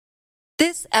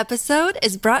This episode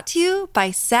is brought to you by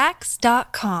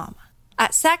Sax.com.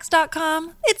 At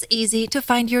Sax.com, it's easy to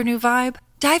find your new vibe.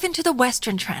 Dive into the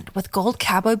Western trend with gold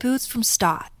cowboy boots from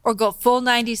Stott, or go full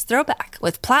 90s throwback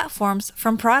with platforms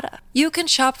from Prada. You can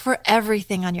shop for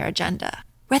everything on your agenda,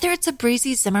 whether it's a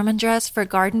breezy Zimmermann dress for a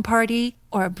garden party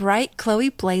or a bright Chloe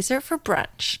blazer for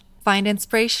brunch. Find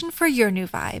inspiration for your new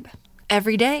vibe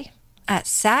every day at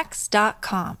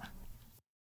Sax.com.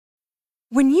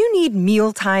 When you need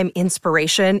mealtime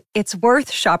inspiration, it's worth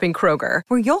shopping Kroger,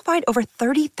 where you'll find over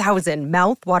 30,000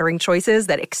 mouth-watering choices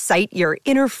that excite your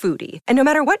inner foodie. And no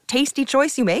matter what tasty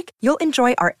choice you make, you'll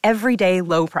enjoy our everyday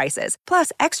low prices,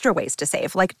 plus extra ways to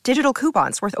save, like digital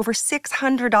coupons worth over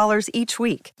 $600 each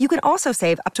week. You can also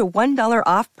save up to $1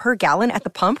 off per gallon at the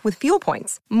pump with fuel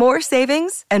points. More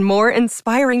savings and more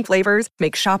inspiring flavors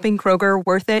make shopping Kroger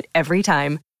worth it every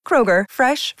time. Kroger,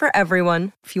 fresh for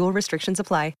everyone. Fuel restrictions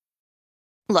apply.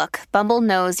 Look, Bumble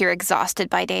knows you're exhausted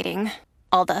by dating.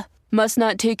 All the, must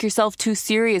not take yourself too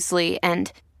seriously, and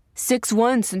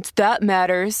 6'1" since that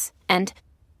matters, and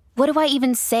what do I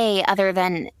even say other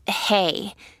than,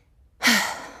 hey?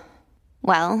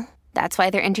 Well, that's why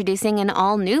they're introducing an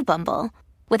all-new Bumble,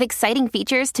 with exciting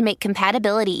features to make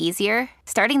compatibility easier,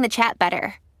 starting the chat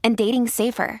better, and dating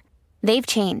safer. They've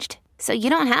changed, so you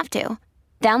don't have to.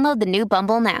 Download the new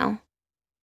Bumble now.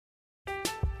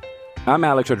 I'm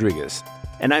Alex Rodriguez.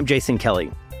 And I'm Jason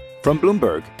Kelly. From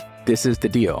Bloomberg, this is The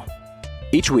Deal.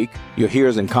 Each week, you'll hear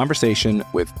us in conversation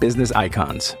with business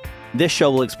icons. This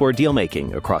show will explore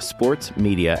deal-making across sports,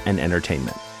 media, and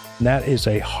entertainment. That is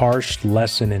a harsh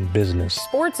lesson in business.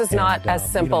 Sports is not as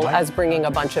simple as bringing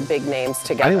a bunch of big names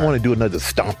together. I didn't want to do another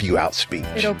stomp you out speech.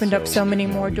 It opened up so many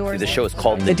more doors. The show is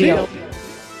called The Deal.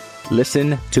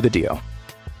 Listen to The Deal.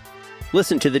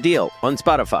 Listen to The Deal on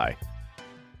Spotify.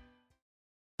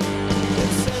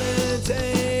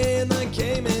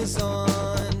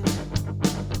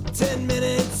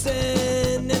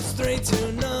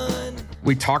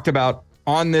 We talked about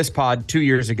on this pod 2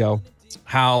 years ago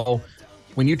how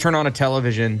when you turn on a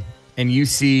television and you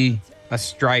see a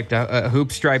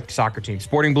hoop striped soccer team,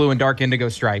 sporting blue and dark indigo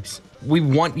stripes, we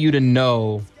want you to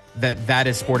know that that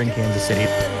is Sporting Kansas City.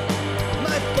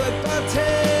 My football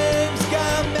team's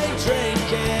got me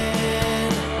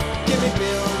drinking. Give me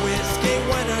beer, whiskey,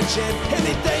 wine or gin.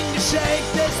 Anything to shake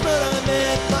this mood I'm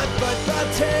in. My football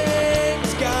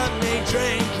team's got me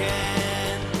drinking.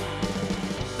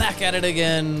 Back at it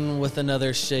again with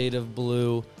another shade of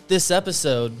blue. This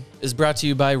episode is brought to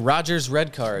you by Rogers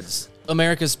Red Cards,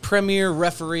 America's premier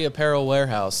referee apparel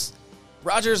warehouse.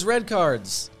 Rogers Red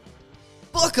Cards.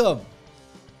 Book 'em.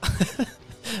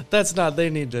 That's not,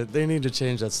 they need to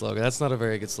change that slogan. That's not a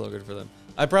very good slogan for them.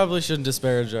 I probably shouldn't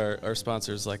disparage our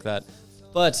sponsors like that.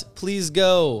 But please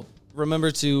go.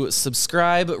 Remember to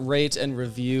subscribe, rate, and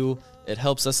review. It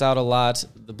helps us out a lot.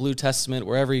 The Blue Testament,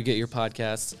 wherever you get your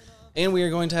podcasts. And we are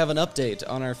going to have an update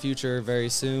on our future very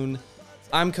soon.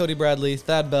 I'm Cody Bradley,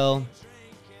 Thad Bell,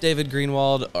 David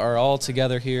Greenwald are all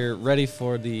together here, ready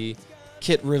for the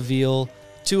kit reveal.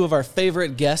 Two of our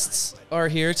favorite guests are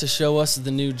here to show us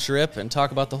the new drip and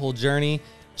talk about the whole journey.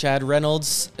 Chad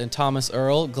Reynolds and Thomas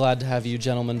Earl, glad to have you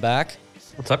gentlemen back.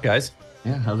 What's up, guys?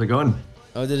 Yeah, how's it going?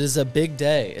 Oh, it is a big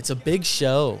day. It's a big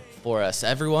show for us.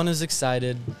 Everyone is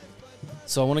excited.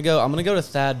 So I'm gonna go to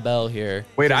Thad Bell here.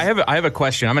 Wait, I have a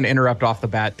question. I'm gonna interrupt off the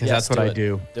bat because that's what I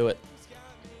do. Do it.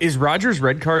 Is Rogers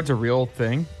Red Cards a real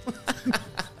thing?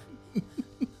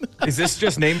 Is this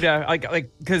just named after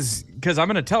because I'm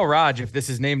gonna tell Raj if this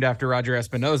is named after Roger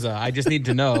Espinoza. I just need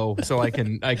to know so I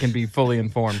can be fully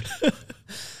informed.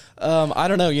 I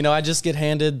don't know. You know, I just get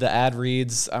handed the ad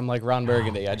reads. I'm like Ron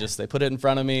Burgundy. They put it in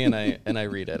front of me and I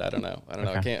read it. I don't know.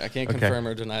 Okay. I can't confirm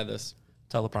or deny this.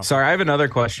 Teleprompter. Sorry, I have another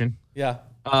question. Yeah.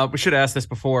 We should have asked this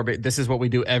before, but this is what we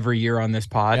do every year on this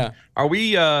pod. Yeah. Are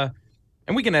we, and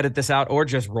we can edit this out or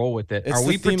just roll with it. Are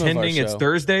we pretending it's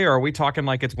Thursday or are we talking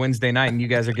like it's Wednesday night and you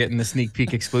guys are getting the sneak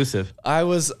peek exclusive? I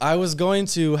was going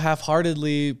to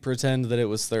half-heartedly pretend that it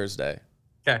was Thursday.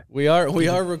 Okay. We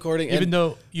are recording. Even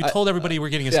though you told everybody we're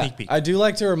getting a sneak peek. I do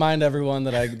like to remind everyone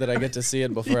that I get to see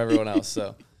it before everyone else.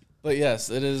 So. But yes,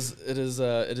 it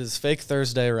is fake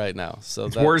Thursday right now. So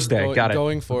it's Thursday. Got it.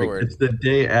 Going forward, it's the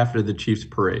day after the Chiefs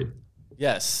parade.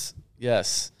 Yes.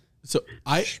 So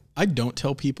I don't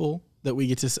tell people that we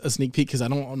get a sneak peek because I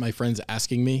don't want my friends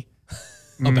asking me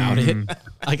about it.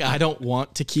 Like I don't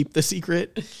want to keep the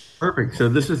secret. Perfect. So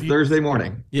this is Thursday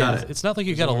morning. Yeah, got it. It's not like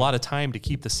you got a lot of time to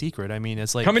keep the secret. I mean,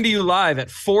 it's like coming to you live at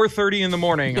 4:30 in the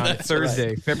morning on Thursday,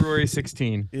 right. February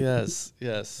 16. Yes. I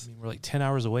mean, we're like 10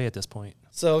 hours away at this point.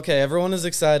 So, okay, everyone is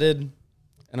excited.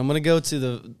 And I'm going to go to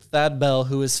the Thad Bell,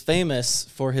 who is famous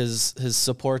for his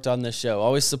support on this show,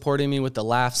 always supporting me with the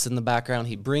laughs in the background.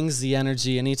 He brings the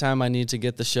energy anytime I need to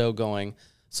get the show going.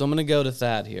 So I'm going to go to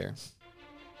Thad here.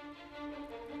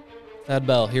 Thad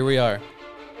Bell, here we are.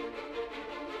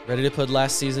 Ready to put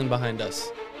last season behind us.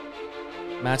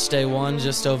 Match day 1,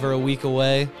 just over a week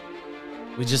away.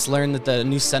 We just learned that the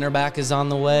new center back is on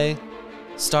the way.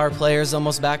 Star players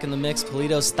almost back in the mix.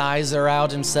 Polito's thighs are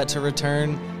out and set to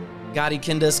return. Gotti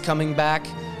Kinda's coming back,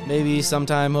 maybe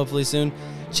sometime, hopefully soon.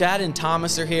 Chad and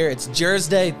Thomas are here. It's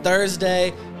Jersey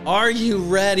Thursday. Are you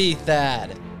ready,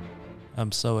 Thad?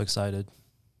 I'm so excited.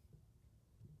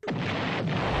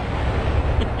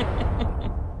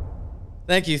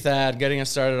 Thank you, Thad, getting us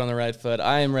started on the right foot.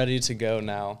 I am ready to go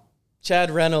now. Chad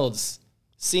Reynolds,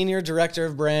 Senior Director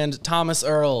of Brand. Thomas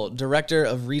Earl, Director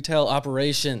of Retail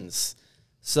Operations.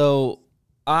 So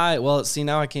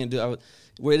now I can't do it.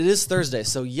 It is Thursday,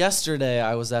 so yesterday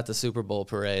I was at the Super Bowl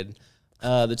parade.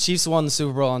 The Chiefs won the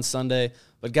Super Bowl on Sunday,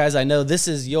 but guys, I know this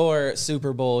is your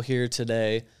Super Bowl here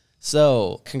today,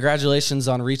 so congratulations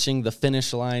on reaching the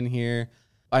finish line here.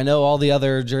 I know all the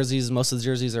other jerseys, most of the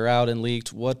jerseys are out and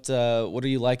leaked. What are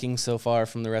you liking so far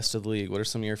from the rest of the league? What are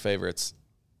some of your favorites?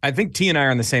 I think T and I are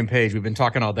on the same page. We've been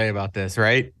talking all day about this,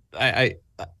 right?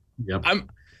 I'm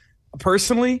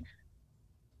personally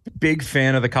big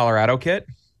fan of the Colorado kit.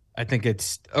 I think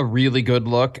it's a really good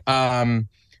look.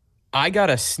 I got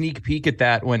a sneak peek at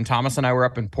that when Thomas and I were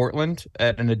up in Portland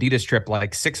at an Adidas trip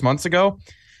like 6 months ago.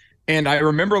 And I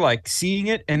remember like seeing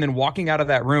it and then walking out of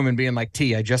that room and being like,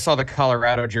 T, I just saw the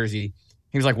Colorado jersey.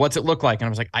 He was like, what's it look like? And I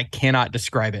was like, I cannot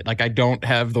describe it. Like, I don't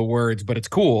have the words, but it's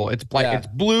cool. It's like, It's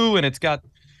blue and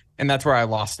and that's where I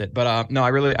lost it. But no,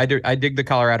 I dig the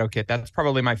Colorado kit. That's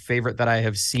probably my favorite that I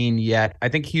have seen yet. I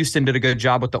think Houston did a good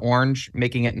job with the orange,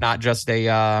 making it not just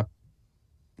a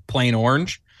plain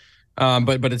orange.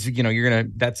 But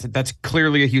it's, that's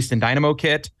clearly a Houston Dynamo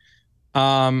kit.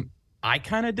 I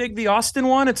kind of dig the Austin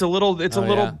one. It's a little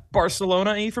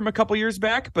Barcelona-y from a couple years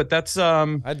back, but that's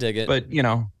I dig it.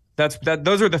 But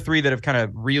those are the three that have kind of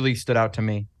really stood out to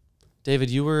me.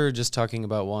 David, you were just talking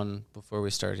about one before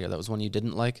we started here. That was one you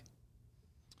didn't like?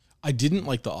 I didn't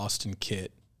like the Austin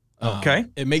kit. Okay.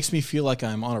 It makes me feel like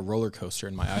I'm on a roller coaster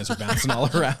and my eyes are bouncing all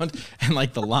around and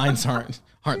like the lines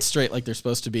aren't straight like they're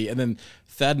supposed to be. And then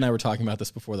Thad and I were talking about this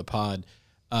before the pod.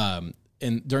 And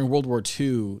during World War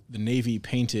II, the Navy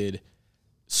painted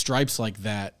stripes like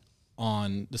that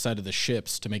on the side of the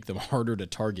ships to make them harder to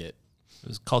target. It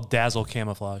was called dazzle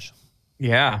camouflage.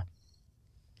 Yeah.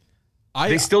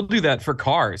 They still do that for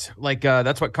cars. Like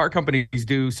that's what car companies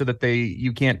do so that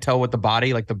you can't tell what the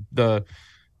body, like the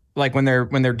like when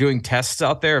they're doing tests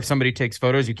out there, if somebody takes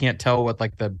photos, you can't tell what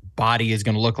like the body is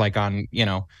going to look like on,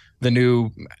 the new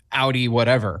Audi,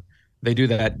 whatever. They do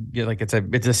that. Like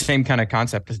it's the same kind of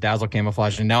concept as dazzle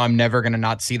camouflage. And now I'm never going to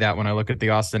not see that when I look at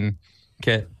the Austin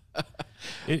kit.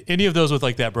 Any of those with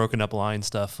like that broken up line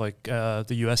stuff, like the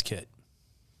US kit.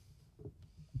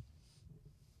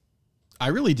 I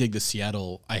really dig the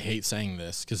Seattle. I hate saying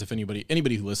this because if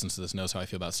anybody who listens to this knows how I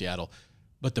feel about Seattle,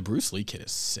 but the Bruce Lee kit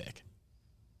is sick.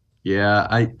 Yeah,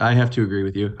 I have to agree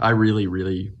with you. I really,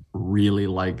 really, really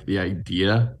like the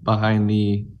idea behind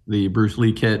the Bruce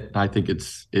Lee kit. I think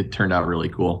it turned out really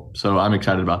cool. So I'm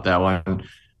excited about that one.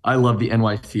 I love the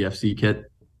NYCFC kit.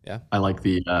 Yeah. I like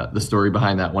the story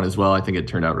behind that one as well. I think it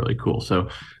turned out really cool. So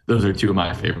those are two of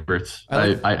my favorites.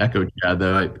 I echo Chad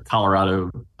though. Colorado,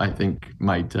 I think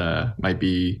might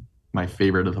be my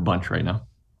favorite of the bunch right now.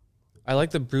 I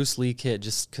like the Bruce Lee kit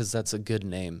just because that's a good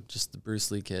name. Just the Bruce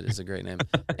Lee kit is a great name.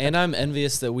 And I'm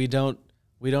envious that we don't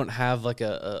have like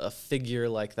a figure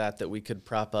like that we could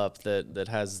prop up that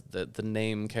has the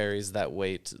name carries that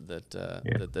weight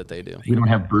that they do. We don't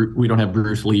have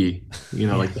Bruce Lee.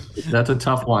 Like that's a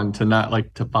tough one to not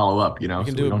like to follow up. They've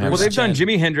done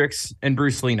Jimi Hendrix and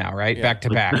Bruce Lee now, right? Yeah. Back to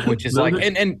back, which is like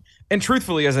and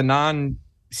truthfully, as a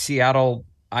non-Seattle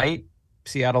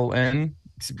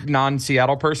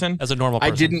non-Seattle person, as a normal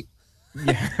person,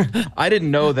 I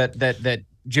didn't know that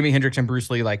Jimi Hendrix and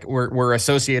Bruce Lee like were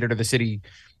associated, or the city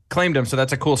claimed them. So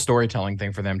that's a cool storytelling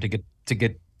thing for them to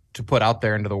put out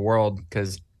there into the world.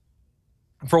 Because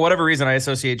for whatever reason, I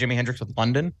associate Jimi Hendrix with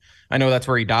London. I know that's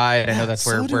where he died. I know that's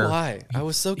where. I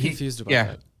was so confused about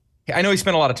that. I know he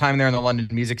spent a lot of time there in the London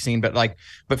music scene,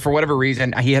 but for whatever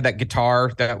reason, he had that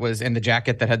guitar that was in the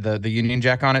jacket that had the Union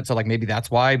Jack on it. So like maybe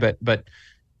that's why. But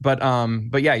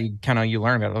yeah, you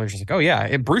learn about it. It's just like, oh yeah,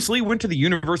 and Bruce Lee went to the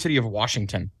University of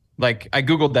Washington. Like I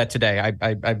Googled that today.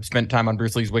 I spent time on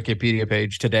Bruce Lee's Wikipedia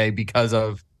page today because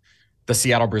of the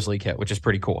Seattle Bruce Lee kit, which is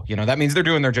pretty cool. That means they're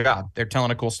doing their job. They're telling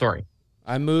a cool story.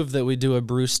 I move that we do a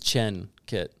Bruce Chen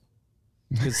kit.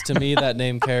 Because to me, that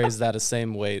name carries that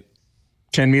same weight.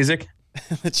 Chin Music?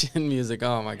 The Chin Music.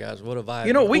 Oh my gosh, what a vibe.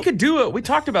 You know, we could do it. We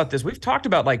talked about this. We've talked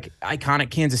about like iconic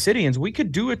Kansas Cityans. We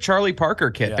could do a Charlie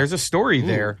Parker kit. Yeah. There's a story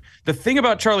there. The thing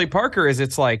about Charlie Parker is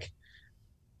it's like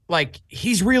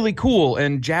he's really cool,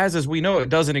 and jazz as we know it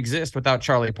doesn't exist without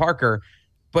Charlie Parker.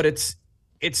 But it's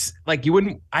like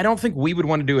I don't think we would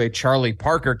want to do a Charlie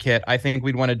Parker kit. I think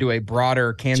we'd want to do a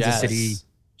broader Kansas City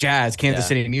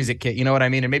music kit. You know what I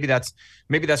mean? And maybe that's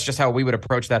just how we would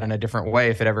approach that in a different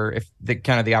way if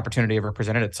the opportunity ever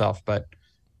presented itself. But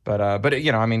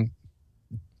you know, I mean,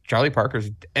 Charlie Parker's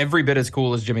every bit as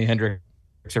cool as Jimi Hendrix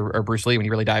or Bruce Lee when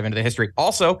you really dive into the history.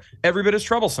 Also, every bit as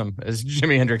troublesome as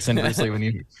Jimi Hendrix and Bruce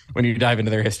Lee when you dive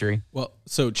into their history. Well,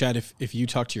 so Chad, if you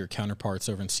talk to your counterparts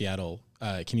over in Seattle,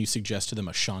 can you suggest to them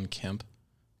a Shawn Kemp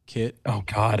kit? Oh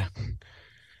God.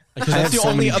 Because that's the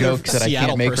only other jokes that Seattle I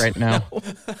can't make right now.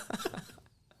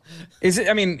 Is it?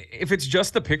 I mean, if it's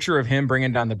just the picture of him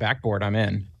bringing down the backboard, I'm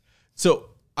in.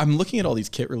 So I'm looking at all these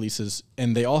kit releases,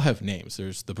 and they all have names.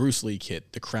 There's the Bruce Lee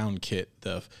kit, the Crown kit,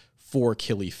 the 4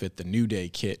 Killy fit, the New Day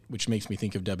kit, which makes me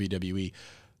think of WWE.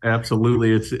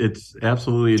 Absolutely, it's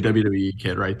absolutely a WWE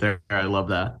kit right there. I love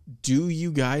that. Do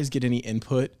you guys get any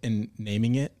input in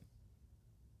naming it?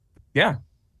 Yeah.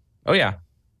 Oh yeah.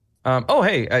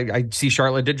 Hey, I see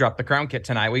Charlotte did drop the Crown kit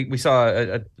tonight. We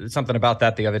saw something about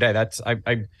that the other day. That's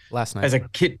I last night as a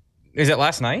kid. Is it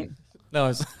last night? No,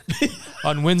 it's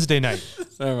on Wednesday night.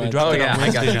 They dropped it on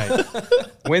Wednesday night.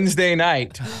 Wednesday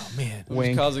night. Oh man,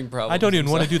 wink. Causing problems. I don't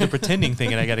even want to do the pretending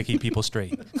thing, and I got to keep people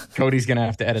straight. Cody's gonna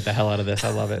have to edit the hell out of this.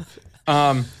 I love it.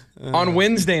 On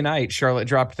Wednesday night, Charlotte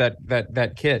dropped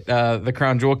that kit, the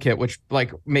Crown Jewel kit, which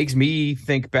like makes me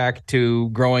think back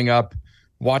to growing up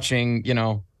watching, you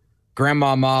know,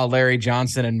 Grandmama, Larry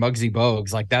Johnson, and Muggsy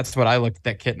Bogues. Like that's what I look at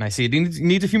that kit and I see. It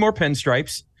needs a few more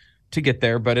pinstripes to get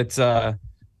there, but it's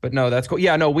but no, that's cool.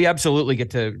 Yeah, no, we absolutely get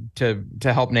to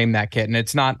help name that kit, and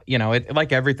it's not, you know, it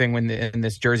like everything in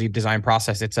this jersey design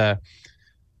process, it's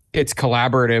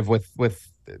collaborative with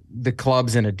the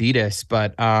clubs and Adidas,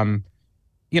 but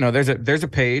you know, there's a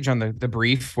page on the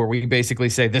brief where we basically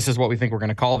say this is what we think we're going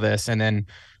to call this, and then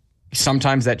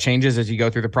sometimes that changes as you go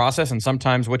through the process, and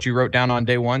sometimes what you wrote down on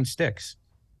day one sticks.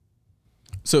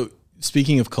 So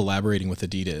speaking of collaborating with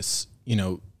Adidas, you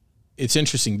know, it's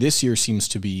interesting. This year seems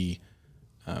to be,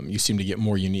 you seem to get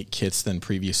more unique kits than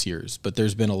previous years, but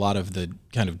there's been a lot of the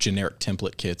kind of generic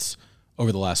template kits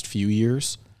over the last few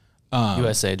years.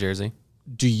 USA jersey.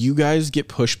 Do you guys get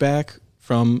pushback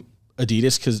from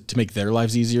Adidas to make their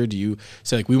lives easier? Do you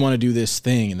say like, we want to do this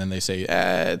thing, and then they say,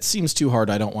 it seems too hard,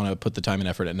 I don't want to put the time and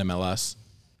effort in MLS?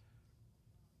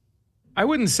 I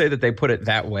wouldn't say that they put it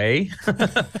that way.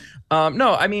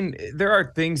 No, I mean, there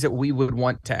are things that we would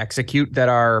want to execute that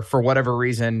are, for whatever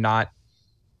reason, not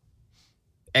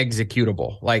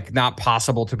executable, like not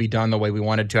possible to be done the way we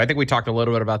wanted to. I think we talked a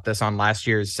little bit about this on last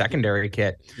year's secondary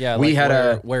kit. Yeah, we like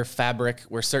had where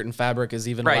certain fabric is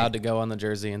even allowed to go on the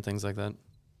jersey and things like that.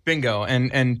 Bingo.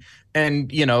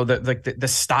 And you know, the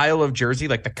style of jersey,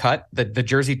 like the cut, the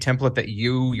jersey template that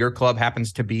your club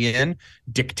happens to be in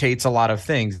dictates a lot of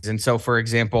things. And so, for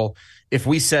example, if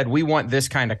we said we want this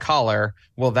kind of collar,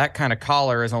 well, that kind of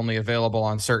collar is only available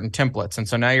on certain templates. And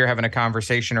so now you're having a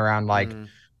conversation around like,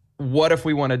 what if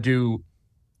we want to do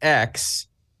X?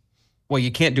 Well,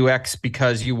 you can't do X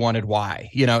because you wanted Y,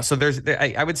 you know? So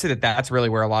I would say that that's really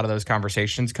where a lot of those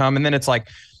conversations come. And then it's like,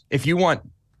 if you want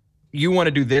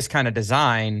to do this kind of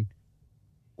design,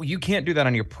 well, you can't do that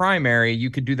on your primary.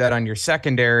 You could do that on your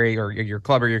secondary or your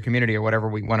club or your community or whatever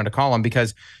we wanted to call them,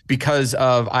 because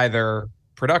of either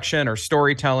production or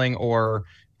storytelling, or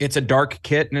it's a dark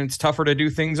kit and it's tougher to do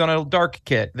things on a dark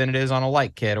kit than it is on a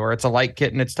light kit, or it's a light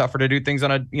kit and it's tougher to do things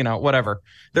on a, you know, whatever.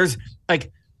 There's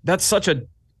like, that's such a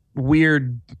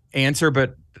weird answer,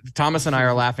 but Thomas and I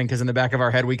are laughing because in the back of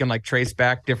our head, we can like trace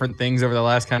back different things over the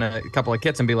last kind of couple of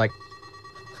kits and be like,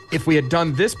 if we had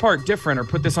done this part different or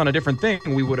put this on a different thing,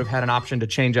 we would have had an option to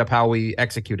change up how we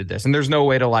executed this. And there's no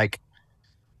way to like,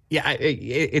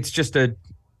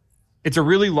 it's a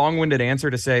really long-winded answer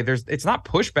to say it's not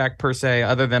pushback per se,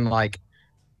 other than like,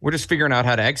 we're just figuring out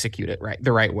how to execute it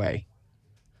the right way.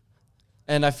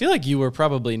 And I feel like you were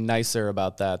probably nicer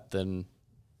about that than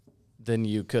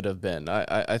you could have been.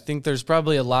 I think there's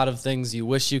probably a lot of things you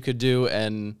wish you could do,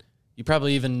 and you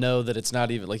probably even know that it's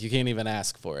not even, like, you can't even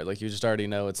ask for it. Like, you just already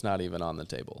know it's not even on the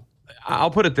table.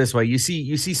 I'll put it this way. You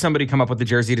see somebody come up with the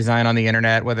jersey design on the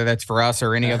internet, whether that's for us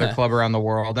or any other club around the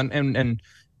world.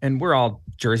 And we're all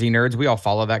jersey nerds. We all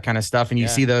follow that kind of stuff. And you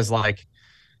see those like,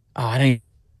 I don't even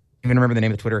remember the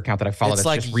name of the Twitter account that I follow. It's that's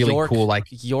like just really York, cool. Like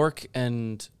York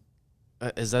and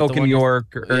Is that Oak the in one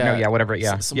York or no, whatever.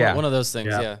 Yeah, yeah, one of those things.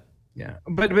 Yeah. Yeah,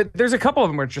 but there's a couple of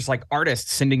them where it's just like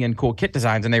artists sending in cool kit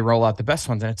designs and they roll out the best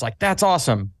ones, and it's like, that's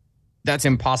awesome. That's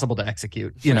impossible to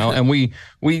execute, and we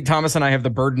Thomas and I have the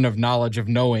burden of knowledge of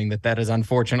knowing that is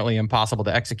unfortunately impossible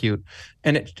to execute.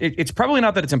 And it's probably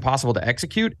not that it's impossible to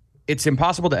execute. It's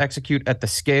impossible to execute at the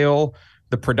scale,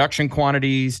 the production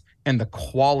quantities, and the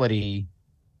quality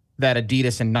that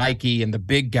Adidas and Nike and the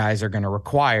big guys are going to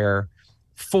require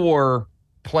for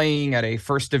playing at a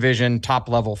first division top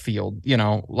level field,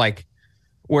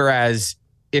 whereas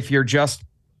if you're just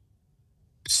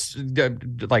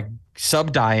like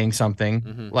sub dyeing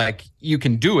something, like you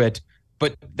can do it,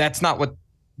 but that's not what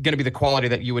going to be the quality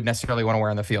that you would necessarily want to wear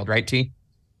on the field, right, T?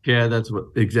 Yeah, that's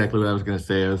exactly what I was going to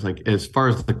say. I was like, as far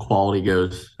as the quality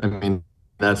goes, I mean,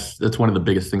 that's one of the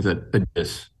biggest things that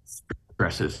Adidas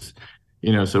stresses.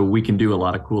 So we can do a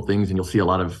lot of cool things, and you'll see a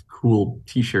lot of cool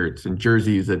T-shirts and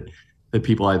jerseys that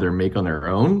people either make on their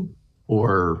own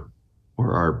or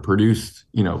are produced,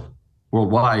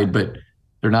 worldwide, but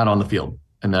they're not on the field.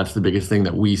 And that's the biggest thing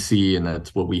that we see, and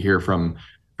that's what we hear from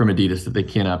Adidas, that they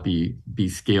cannot be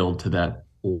scaled to that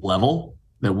level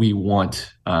that we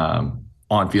want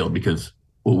on field, because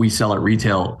what we sell at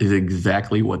retail is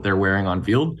exactly what they're wearing on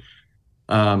field.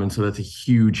 And so that's a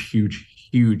huge, huge,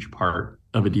 huge part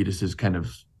of Adidas's kind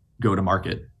of go to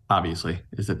market, obviously,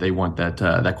 is that they want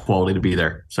that quality to be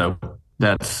there. So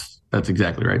that's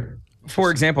exactly right.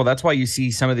 For example, that's why you see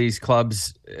some of these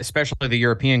clubs, especially the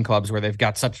European clubs, where they've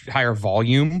got such higher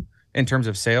volume in terms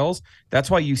of sales. That's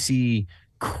why you see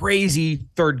crazy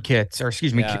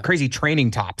crazy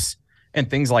training tops and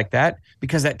things like that,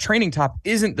 because that training top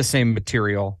isn't the same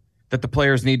material that the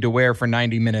players need to wear for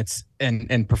 90 minutes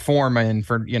and perform in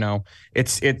for,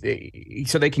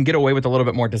 so they can get away with a little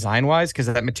bit more design wise, because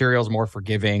that material is more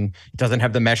forgiving. It doesn't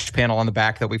have the mesh panel on the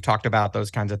back that we've talked about, those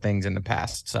kinds of things in the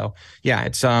past. So yeah,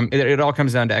 it's it all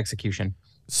comes down to execution.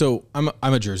 So I'm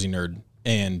a jersey nerd,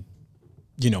 and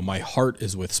my heart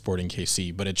is with Sporting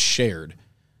KC, but it's shared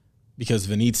because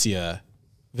Venezia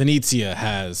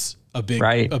has a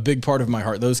big part of my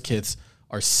heart. Those kits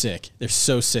are sick. They're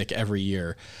so sick every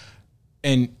year.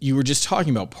 And you were just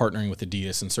talking about partnering with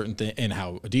Adidas and certain things, and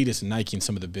how Adidas and Nike and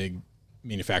some of the big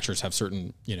manufacturers have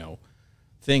certain,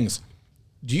 things.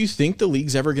 Do you think the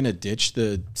league's ever going to ditch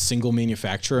the single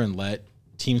manufacturer and let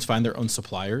teams find their own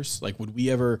suppliers? Like, would we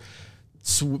ever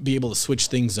be able to switch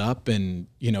things up and,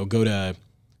 go to,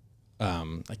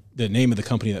 like the name of the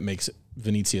company that makes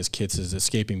Venezia's kits is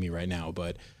escaping me right now,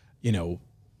 but,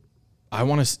 I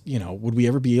want to, would we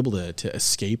ever be able to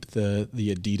escape the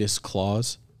Adidas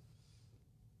clause?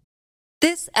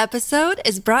 This episode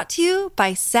is brought to you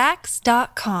by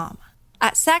Sax.com.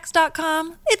 At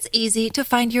Sax.com, it's easy to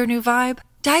find your new vibe.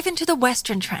 Dive into the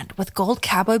Western trend with gold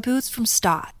cowboy boots from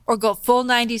Stott, or go full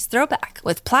 90s throwback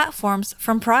with platforms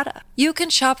from Prada. You can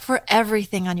shop for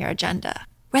everything on your agenda,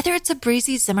 whether it's a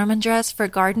breezy Zimmermann dress for a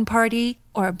garden party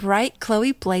or a bright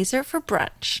Chloe blazer for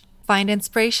brunch. Find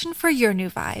inspiration for your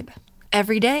new vibe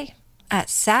every day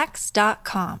at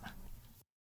Sax.com.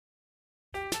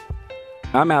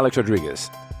 I'm Alex Rodriguez.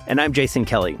 And I'm Jason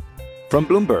Kelly. From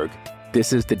Bloomberg,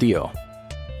 this is The Deal.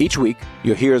 Each week,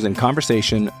 you'll hear us in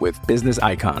conversation with business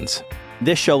icons.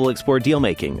 This show will explore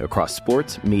deal-making across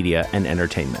sports, media, and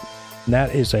entertainment.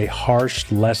 That is a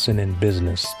harsh lesson in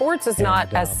business. Sports is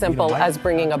not as simple as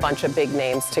bringing a bunch of big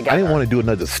names together. I didn't want to do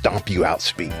another stomp you out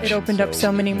speech. It opened up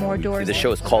so many more doors. The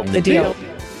show is called The Deal.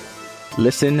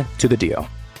 Listen to The Deal.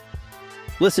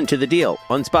 Listen to The Deal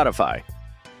on Spotify.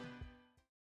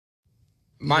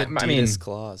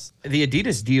 Clause. The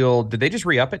Adidas deal, did they just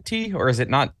re-up it, T, or is it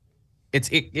not?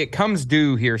 It comes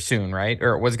due here soon, right?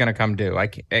 Or it was going to come due. I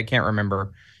can't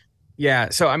remember. Yeah.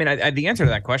 So, I mean, the answer to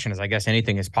that question is, I guess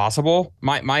anything is possible.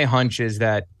 My hunch is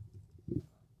that,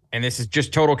 and this is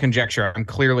just total conjecture, I'm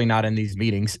clearly not in these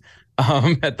meetings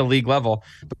at the league level,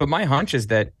 but my hunch is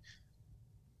that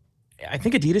I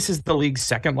think Adidas is the league's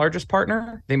second largest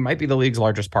partner. They might be the league's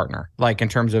largest partner, like in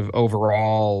terms of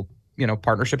overall,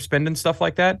 partnership spend and stuff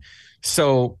like that.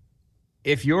 So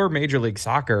if you're Major League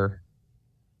Soccer,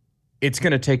 it's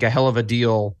going to take a hell of a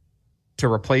deal to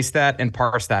replace that and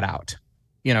parse that out,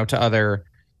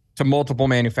 to multiple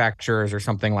manufacturers or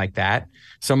something like that.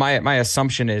 So my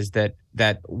assumption is that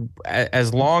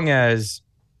as long as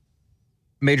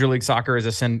Major League Soccer is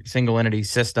a single entity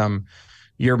system,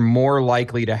 you're more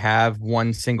likely to have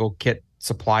one single kit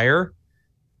supplier,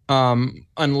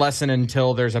 unless and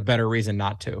until there's a better reason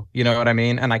not to. You know what I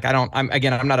mean? And like,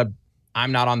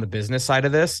 I'm not on the business side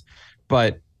of this,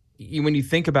 but when you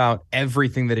think about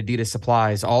everything that Adidas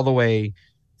supplies, all the way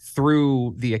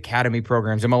through the academy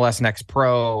programs, MLS Next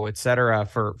Pro, et cetera,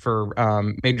 for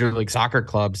Major League Soccer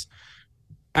clubs.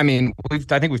 I mean, I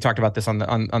think we've talked about this on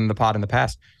the pod in the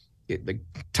past.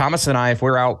 Thomas and I, if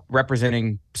we're out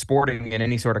representing Sporting in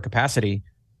any sort of capacity,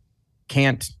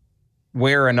 can't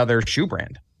wear another shoe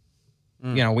brand.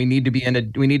 We need to be in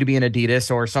Adidas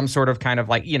or some sort of kind of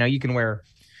like, you can wear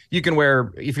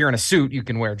if you're in a suit, you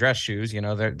can wear dress shoes,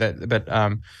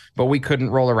 but we couldn't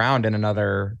roll around in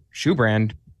another shoe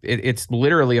brand. It's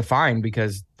literally a fine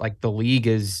because like the league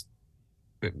is,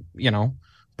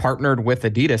 partnered with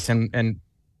Adidas and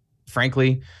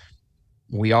frankly,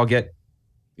 we all get,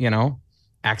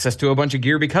 access to a bunch of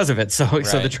gear because of it. So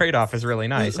the trade-off is really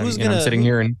nice. I'm sitting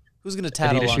here and who's going to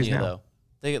tattle on you though?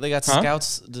 They got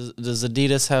scouts. Does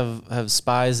Adidas have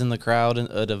spies in the crowd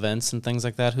at events and things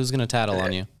like that? Who's going to tattle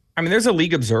on you? I mean, there's a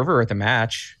league observer at the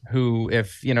match who,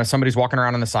 if somebody's walking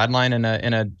around on the sideline in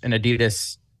an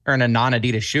Adidas or in a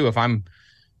non-Adidas shoe, if I'm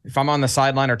on the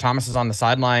sideline or Thomas is on the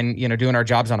sideline, doing our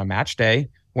jobs on a match day,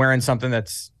 wearing something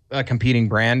that's a competing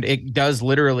brand, it does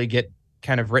literally get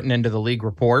kind of written into the league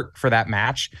report for that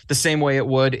match, the same way it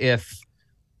would if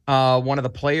one of the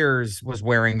players was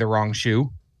wearing the wrong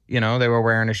shoe. They were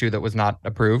wearing a shoe that was not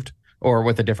approved or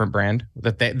with a different brand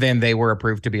that they were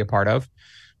approved to be a part of.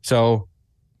 So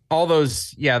all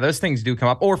those things do come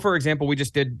up. Or for example, we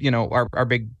just did, our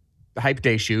big hype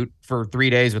day shoot for 3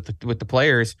 days with the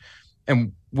players,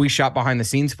 and we shot behind the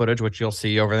scenes footage, which you'll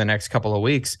see over the next couple of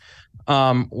weeks.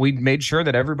 We made sure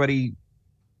that everybody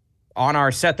on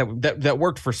our set that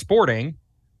worked for Sporting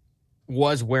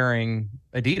was wearing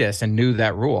Adidas and knew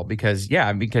that rule because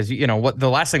what the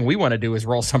last thing we want to do is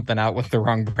roll something out with the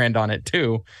wrong brand on it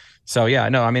too. So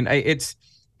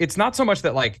it's not so much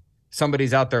that like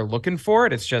somebody's out there looking for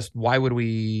it. It's just, why would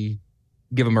we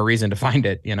give them a reason to find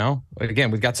it? Again,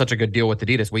 we've got such a good deal with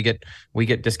Adidas. We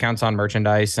get discounts on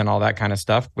merchandise and all that kind of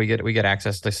stuff. We get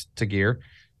access to gear.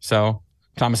 So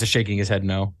Thomas is shaking his head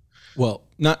no. Well,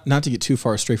 not to get too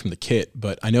far astray from the kit,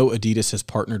 but I know Adidas has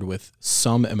partnered with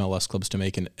some MLS clubs to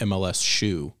make an MLS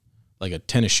shoe, like a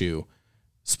tennis shoe.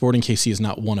 Sporting KC is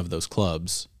not one of those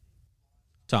clubs.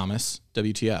 Thomas,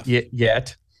 WTF?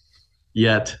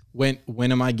 Yet.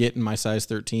 When am I getting my size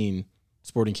 13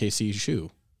 Sporting KC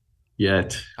shoe?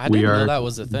 Yet. I didn't know that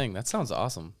was a thing. That sounds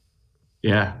awesome.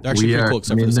 Yeah. They're actually pretty cool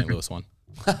except for the St. Louis one.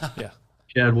 Yeah.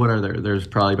 Yeah, what are there? There's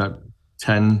probably about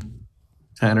 10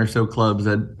 or so clubs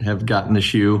that have gotten the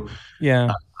shoe.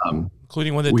 Yeah.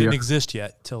 Including one that didn't exist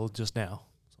yet till just now.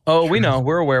 Oh, we know.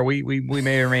 We're aware. We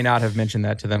may or may not have mentioned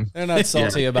that to them. They're not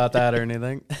salty about that or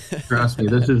anything. Trust me.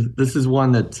 This is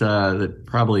one that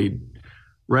probably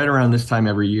right around this time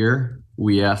every year,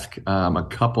 we ask a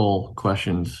couple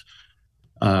questions.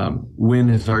 When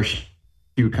is our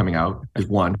shoe coming out? Is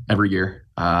one every year.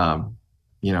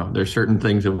 There's certain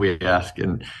things that we ask,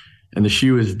 and the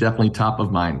shoe is definitely top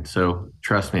of mind. So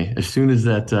trust me, as soon as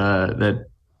that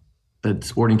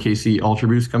Sporting KC Ultra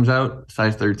Boost comes out,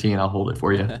 size 13, I'll hold it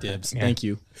for you. Dibs. Yeah. Thank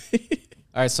you. All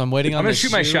right, so I'm waiting on. I'm going to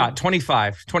shoot my shot.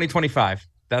 2025.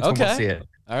 That's when we'll see it.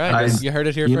 All right, you heard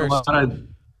it here first.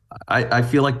 I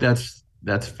feel like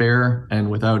that's fair, and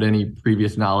without any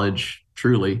previous knowledge,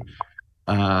 truly,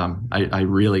 I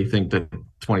really think that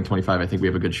 2025, I think we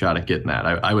have a good shot at getting that.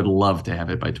 I would love to have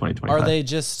it by 2025. Are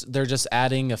they're just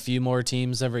adding a few more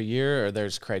teams every year, or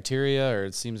there's criteria, or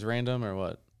it seems random, or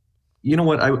what? You know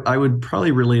what? I would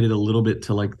probably relate it a little bit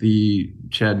to like the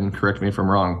Chad, and correct me if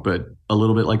I'm wrong, but a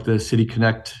little bit like the City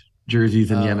Connect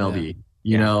jerseys in the MLB.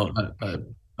 Yeah.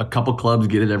 A couple clubs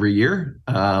get it every year.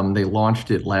 They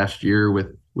launched it last year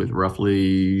with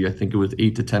roughly, I think it was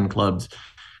 8 to 10 clubs.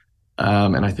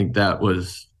 And I think that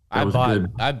was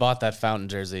good. I bought that Fountain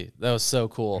jersey. That was so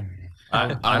cool.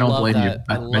 I don't blame you.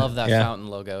 I love that Fountain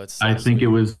logo. It's. I think it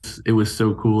was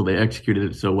so cool. They executed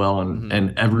it so well,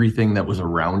 and everything that was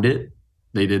around it,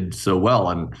 they did so well.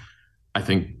 And I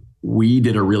think we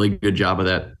did a really good job of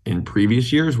that in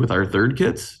previous years with our third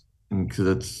kits, because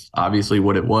that's obviously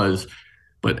what it was.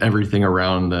 But everything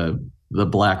around the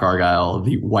black Argyle,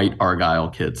 the white Argyle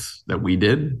kits that we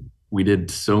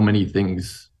did so many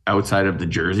things outside of the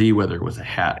jersey, whether it was a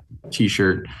hat,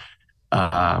 T-shirt.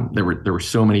 There were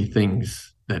so many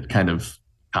things that kind of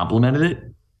complemented it.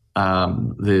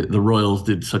 The Royals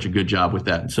did such a good job with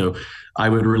that. So I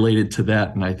would relate it to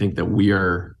that. And I think that we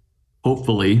are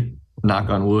hopefully, knock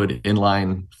on wood, in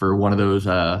line for one of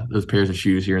those pairs of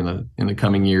shoes here in the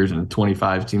coming years. And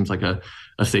 25 seems like a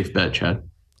safe bet, Chad.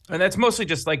 And that's mostly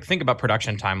just like, think about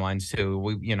production timelines too.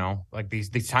 We, like these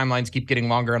timelines keep getting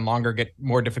longer and longer, get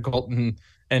more difficult,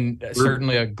 and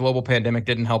certainly a global pandemic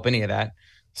didn't help any of that.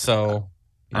 So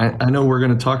I know we're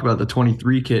going to talk about the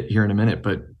 23 kit here in a minute,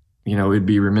 but it'd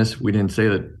be remiss if we didn't say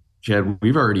that, Chad,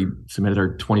 we've already submitted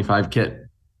our 25 kit.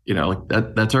 Like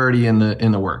that's already in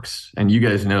the works. And you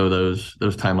guys know those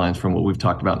timelines from what we've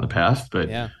talked about in the past, but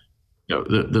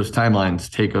those timelines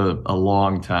take a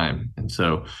long time. And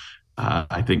so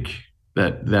I think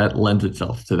that lends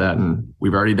itself to that. And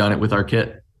we've already done it with our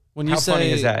kit. How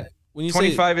funny is that? When you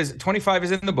 25 is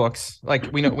in the books.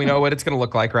 Like we know what it's going to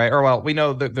look like, right? Or well, we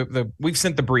know we've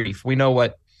sent the brief. We know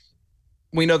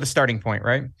the starting point,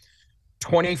 right?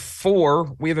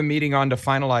 24, we have a meeting on to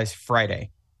finalize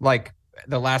Friday, like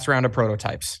the last round of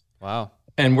prototypes. Wow.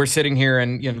 And we're sitting here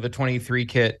and the 23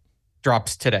 kit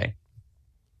drops today.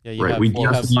 Yeah, right. We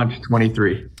just launched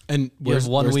 23. And you have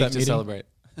 1 week to celebrate.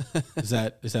 Is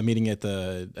that meeting at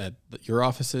your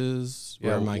offices?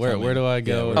 Where do I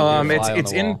go?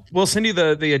 It's in. We'll send you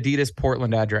the Adidas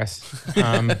Portland address.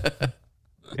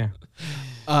 Yeah.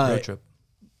 Road trip.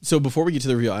 So before we get to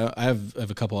the review, I have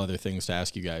a couple other things to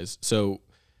ask you guys. So,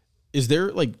 is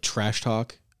there like trash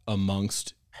talk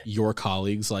amongst your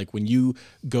colleagues? Like when you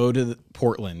go to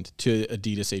Portland to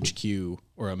Adidas HQ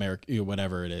or America,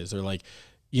 whatever it is, or like,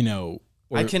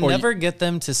 I can never get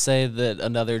them to say that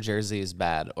another jersey is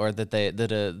bad or that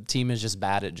a team is just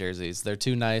bad at jerseys. They're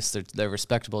too nice. They're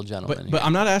respectable gentlemen. But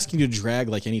I'm not asking you to drag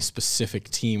like any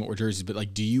specific team or jerseys, but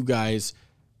like, do you guys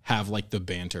have like the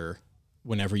banter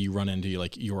whenever you run into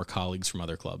like your colleagues from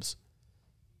other clubs?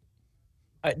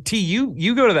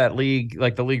 You go to that league,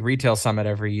 like the league retail summit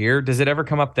every year. Does it ever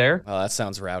come up there? Oh, that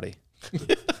sounds rowdy.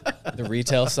 The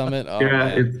retail summit. Oh,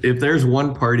 yeah, if there's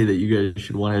one party that you guys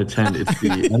should want to attend, it's the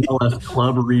MLS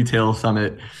Club Retail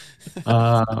Summit.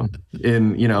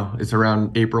 It's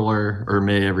around April or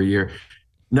May every year.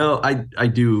 No, I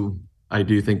do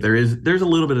think there's a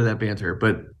little bit of that banter,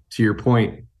 but to your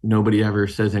point, nobody ever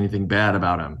says anything bad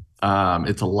about him.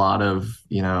 It's a lot of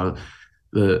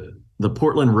the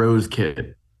Portland Rose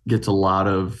kit gets a lot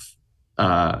of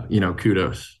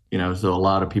kudos. So a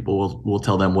lot of people will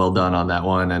tell them well done on that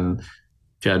one. And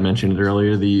Chad mentioned it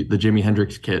earlier, the Jimi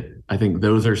Hendrix kit. I think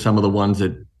those are some of the ones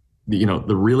that,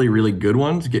 the really, really good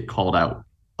ones get called out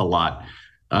a lot.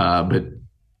 But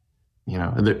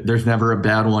there's never a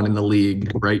bad one in the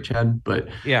league, right, Chad? But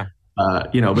yeah.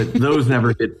 But those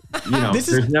never get, this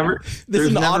is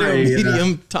an audio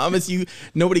medium, Thomas.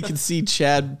 Nobody can see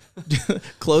Chad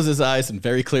close his eyes and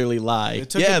very clearly lie.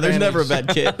 Yeah, there's never a bad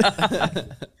kit.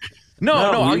 No,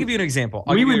 I'll give you an example.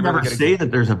 We would never say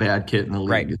that there's a bad kit in the league.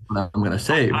 Right. Is what I'm going to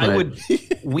say.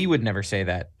 We would never say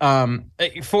that.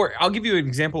 I'll give you an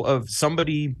example of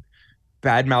somebody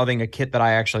bad mouthing a kit that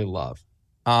I actually love,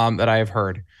 that I have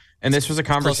heard. And this was a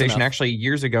conversation actually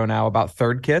years ago now about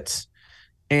third kits.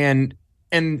 And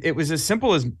it was as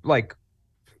simple as like,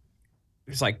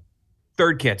 it's like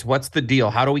third kits. What's the deal?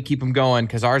 How do we keep them going?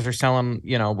 Because ours are selling,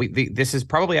 this is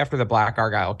probably after the black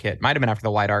Argyle kit. Might've been after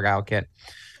the white Argyle kit.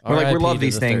 We're like, we love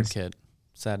these things. Third kit.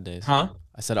 Sad days. Huh?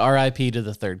 I said RIP to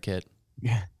the third kit.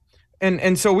 Yeah.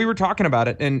 And so we were talking about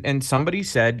it, and somebody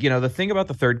said, the thing about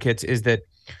the third kits is that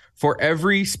for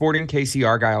every Sporting KC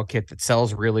Argyle kit that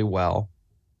sells really well,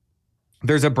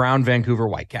 there's a brown Vancouver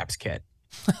Whitecaps kit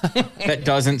that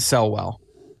doesn't sell well.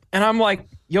 And I'm like,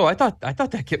 I thought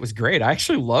that kit was great. I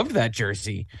actually loved that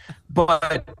jersey.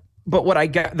 But what I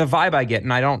get, the vibe I get,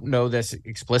 and I don't know this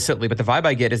explicitly, but the vibe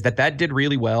I get is that did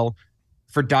really well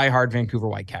for diehard Vancouver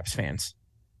Whitecaps fans.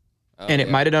 It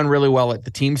might have done really well at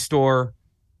the team store,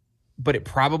 but it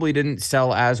probably didn't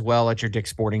sell as well at your Dick's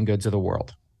Sporting Goods of the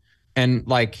world. And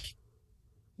like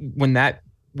when that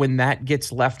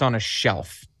gets left on a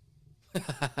shelf,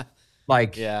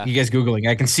 like you guys Googling,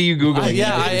 I can see you Googling.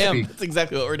 I am. That's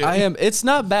exactly what we're doing. I am. It's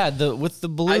not bad. With the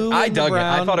blue, I and dug the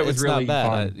brown, it. I thought it was really not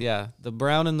bad. fun. The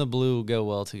brown and the blue go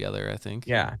well together, I think.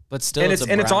 Yeah, but still,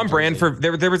 it's on brand for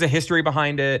there was a history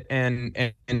behind it,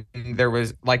 and there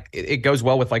was like it goes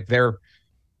well with like their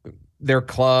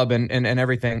club and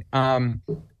everything.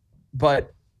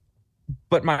 But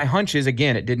my hunch is,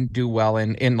 again, it didn't do well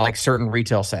in like certain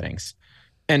retail settings.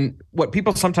 And what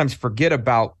people sometimes forget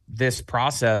about this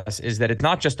process is that it's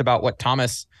not just about what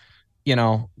Thomas,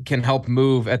 can help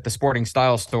move at the Sporting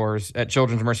Style stores at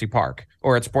Children's Mercy Park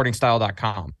or at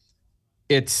sportingstyle.com.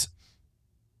 It's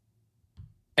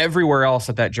everywhere else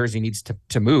that jersey needs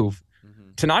to move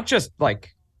to not just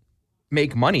like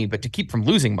make money, but to keep from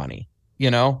losing money,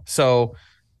 So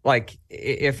like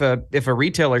if a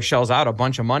retailer shells out a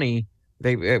bunch of money,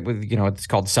 it's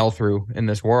called sell through in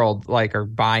this world, like, or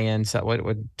buy in. So I'm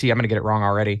going to get it wrong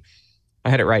already. I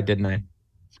had it right, didn't I?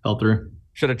 Sell through.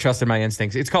 Should have trusted my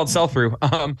instincts. It's called sell through.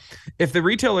 If the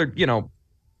retailer,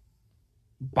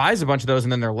 buys a bunch of those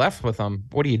and then they're left with them,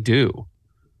 what do you do?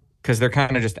 Because they're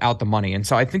kind of just out the money. And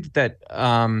so I think that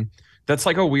the that's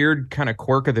like a weird kind of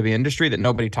quirk of the industry that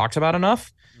nobody talks about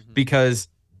enough, because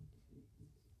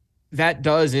that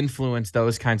does influence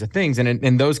those kinds of things. And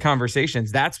in those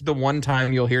conversations, that's the one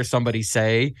time you'll hear somebody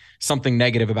say something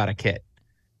negative about a kit,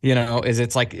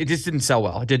 it's like, it just didn't sell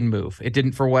well. It didn't move. It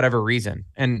didn't for whatever reason.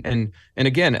 And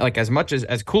again, like as much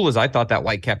as cool as I thought that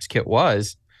Whitecaps kit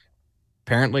was,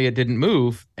 apparently it didn't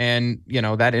move. And,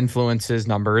 that influences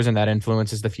numbers and that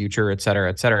influences the future, et cetera,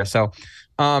 et cetera. So,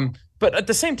 but at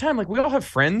the same time, like we all have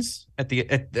friends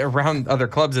around other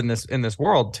clubs in this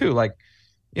world too. Like,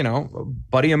 a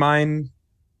buddy of mine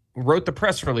wrote the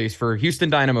press release for Houston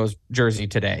Dynamo's jersey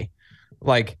today.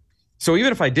 Like, so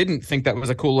even if I didn't think that was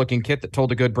a cool looking kit that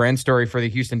told a good brand story for the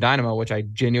Houston Dynamo, which I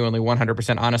genuinely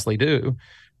 100% honestly do,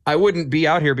 I wouldn't be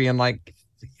out here being like,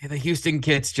 the Houston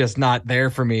kit's just not there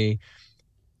for me.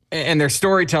 And their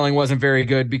storytelling wasn't very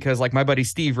good because like my buddy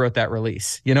Steve wrote that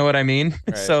release. You know what I mean?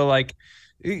 Right. So like,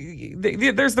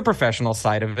 there's the professional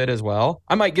side of it as well.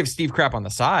 I might give Steve crap on the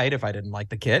side if I didn't like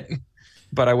the kit,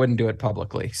 but I wouldn't do it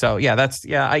publicly. So yeah,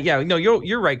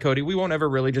 you're right, Cody. We won't ever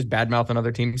really just badmouth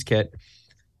another team's kit.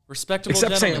 Respectable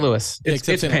except gentlemen. St. Louis.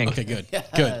 It's pink. Okay, good. Yes.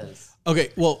 Good. Okay,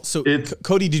 well, so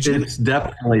Cody, did you? It's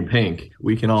definitely pink.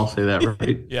 We can all say that,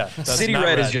 right? Yeah. City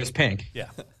red is just pink. Yeah.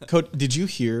 Cody, did you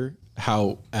hear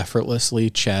how effortlessly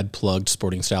Chad plugged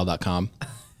sportingstyle.com?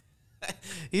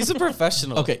 He's a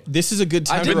professional. Okay, this is a good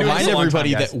time to remind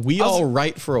everybody that we all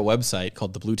write for a website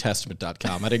called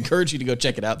thebluetestament.com. I'd encourage you to go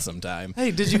check it out sometime.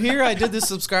 Hey, did you hear I did the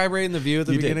subscribe rate and the view at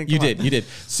the beginning? You did.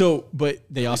 So, but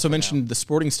they also mentioned the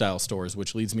Sporting Style stores,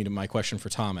 which leads me to my question for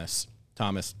Thomas.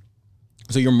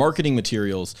 So your marketing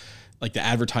materials, like the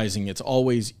advertising, it's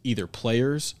always either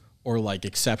players or like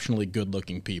exceptionally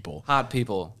good-looking people. Hot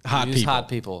people. Hot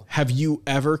people. Have you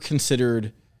ever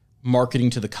considered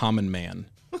marketing to the common man?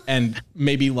 And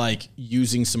maybe like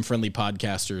using some friendly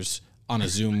podcasters on a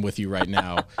Zoom with you right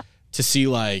now to see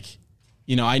like,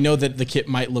 I know that the kit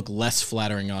might look less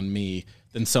flattering on me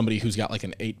than somebody who's got like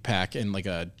an 8-pack and like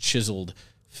a chiseled,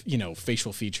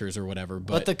 facial features or whatever.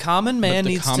 But the common man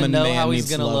needs to know how he's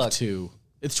going to look too.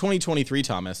 It's 2023,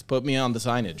 Thomas. Put me on the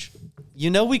signage.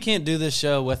 We can't do this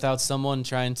show without someone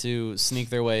trying to sneak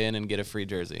their way in and get a free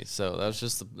jersey. So that was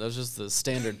just the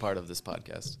standard part of this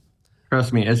podcast.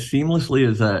 Trust me, as seamlessly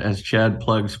as Chad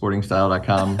plugs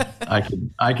sportingstyle.com,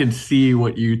 I could see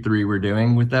what you three were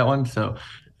doing with that one. So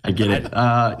I get it.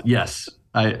 Yes,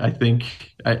 I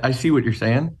think I see what you're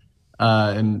saying.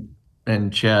 And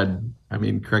Chad, I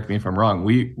mean, correct me if I'm wrong.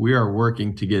 We are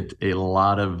working to get a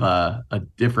lot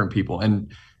of different people,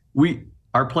 and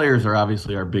our players are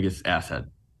obviously our biggest asset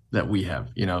that we have.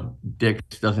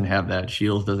 Dick's doesn't have that.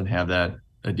 Shields doesn't have that.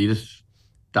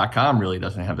 Adidas.com really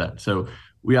doesn't have that. So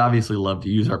we obviously love to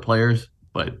use our players,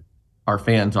 but our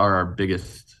fans are our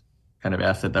biggest kind of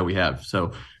asset that we have.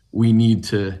 So we need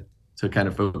to kind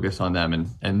of focus on them.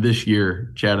 And this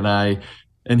year, Chad and I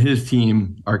and his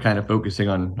team are kind of focusing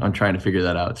on trying to figure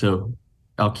that out. So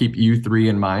I'll keep you three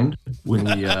in mind when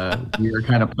we are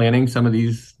kind of planning some of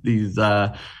these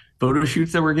photo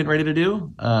shoots that we're getting ready to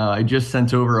do. I just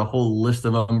sent over a whole list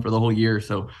of them for the whole year.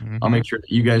 So I'll make sure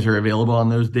that you guys are available on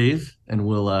those days, and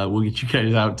we'll get you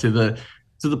guys out to the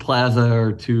plaza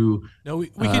or to we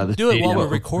can do it while we're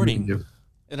recording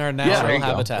in our natural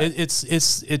habitat.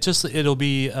 It'll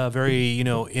be a very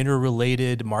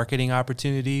interrelated marketing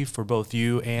opportunity for both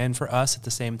you and for us at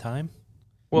the same time.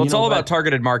 Well, it's all about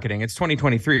targeted marketing. It's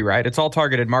 2023, right? It's all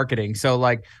targeted marketing. So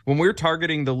like when we're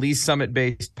targeting the Lee's Summit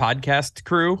based podcast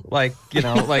crew, like,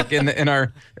 like in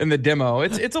the demo,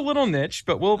 it's a little niche,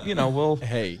 but we'll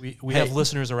we have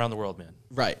listeners around the world, man.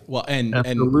 Right. Well, and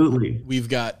absolutely. We've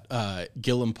got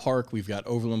Gillum Park, we've got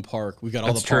Overland Park, we've got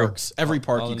all the parks, every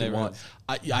park you can want.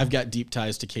 I've got deep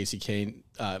ties to Casey Kane,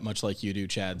 much like you do,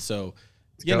 Chad. So,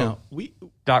 we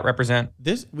represent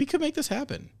this. We could make this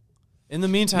happen. In the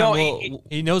meantime,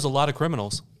 he knows a lot of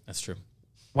criminals. That's true.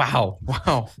 Wow.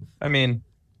 I mean,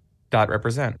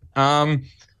 represent.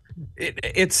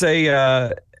 It's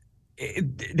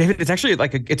actually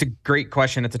it's a great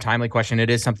question. It's a timely question. It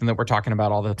is something that we're talking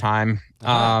about all the time.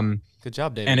 Good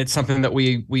job, David. And it's something that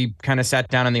we kind of sat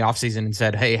down in the off season and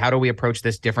said, hey, how do we approach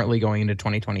this differently going into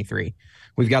 2023?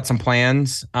 We've got some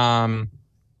plans.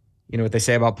 What they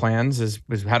say about plans is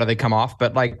how do they come off?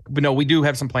 But we do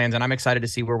have some plans, and I'm excited to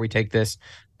see where we take this.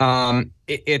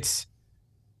 It's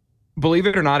believe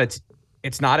it or not,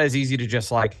 it's not as easy to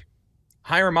just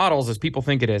hire models as people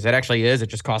think it is. It actually is. It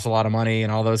just costs a lot of money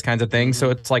and all those kinds of things. So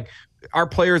it's like our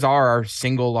players are our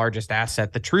single largest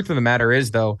asset. The truth of the matter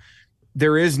is, though,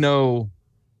 there is no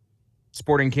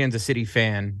Sporting Kansas City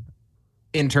fan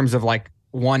in terms of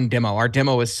one demo. Our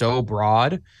demo is so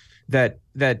broad that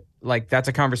like that's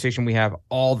a conversation we have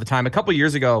all the time. A couple of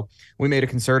years ago, we made a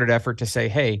concerted effort to say,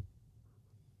 hey,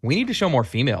 we need to show more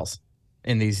females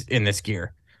in this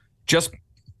gear. Just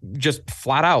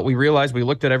flat out. We realized, we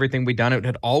looked at everything we'd done. It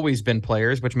had always been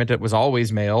players, which meant it was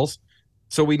always males.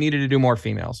 So we needed to do more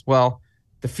females. Well,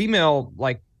 the female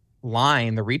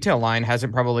line, the retail line,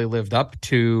 hasn't probably lived up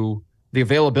to the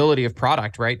availability of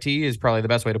product, right? T is probably the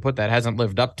best way to put that. Hasn't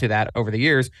lived up to that over the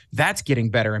years. That's getting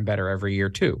better and better every year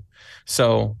too.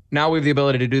 So now we have the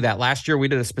ability to do that. Last year we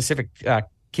did a specific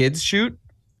kids shoot,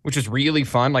 which was really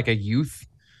fun, like a youth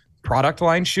product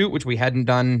line shoot, which we hadn't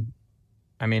done.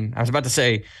 I mean, I was about to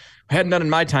say I hadn't done in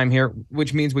my time here,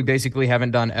 which means we basically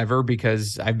haven't done ever,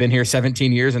 because I've been here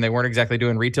 17 years and they weren't exactly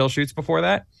doing retail shoots before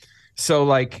that.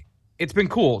 So it's been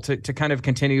cool to kind of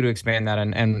continue to expand that.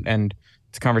 And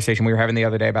it's a conversation we were having the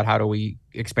other day about how do we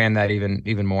expand that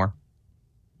even more.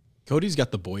 Cody's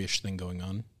got the boyish thing going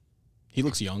on. He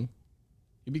looks young.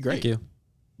 He'd be great. Thank you.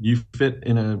 You fit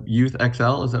in a youth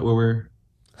XL? Is that what we're...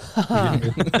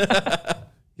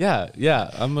 Yeah.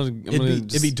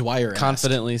 It'd be Dwyer.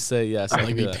 Confidently say yes.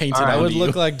 Like be painted. I would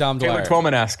look like Dom Dwyer. Taylor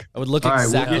Twellman-esque. I would look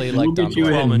exactly like Dom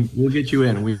Dwyer. We'll get you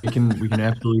in. We can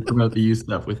absolutely promote the youth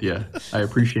stuff with you. I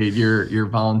appreciate your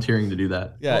volunteering to do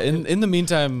that. Yeah. In the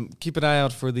meantime, keep an eye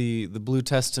out for the Blue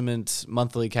Testament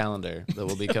monthly calendar that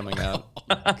will be coming out.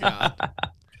 Oh, God.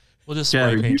 We'll just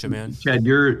spray paint you, man. Chad,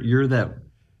 you're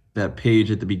that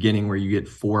page at the beginning where you get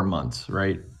 4 months,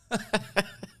 right?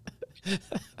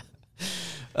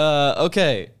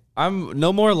 Okay. I'm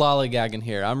no more lollygagging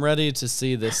here. I'm ready to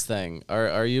see this thing.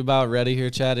 Are you about ready here,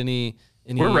 Chad? Any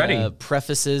We're ready.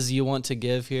 Prefaces you want to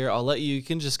give here? I'll let you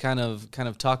can just kind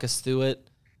of talk us through it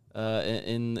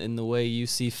in the way you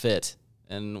see fit,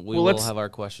 and we will have our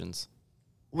questions.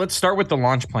 Let's start with the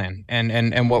launch plan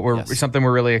and what something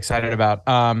we're really excited about.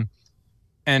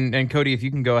 And Cody, if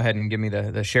you can go ahead and give me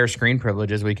the share screen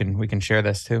privileges, we can share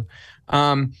this too.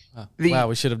 Wow,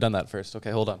 we should have done that first.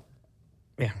 Okay, hold on.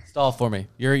 Yeah. Stall for me.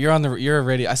 You're on you're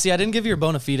radio. I see. I didn't give you your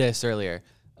bona fides earlier.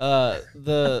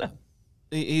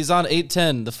 He's on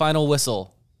 810, the final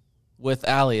whistle with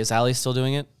Allie. Is Allie still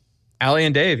doing it? Allie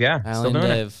and Dave, yeah. Allie and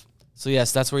Dave. So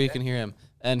yes, that's where you can hear him.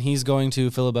 And he's going to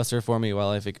filibuster for me while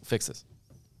I fix this.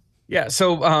 Yeah.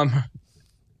 So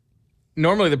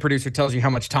normally the producer tells you how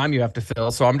much time you have to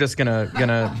fill. So I'm just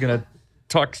gonna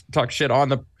talk shit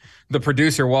on the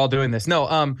producer while doing this.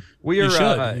 No, we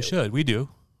are. You should. We do.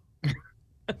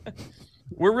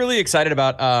 We're really excited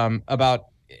about,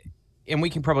 and we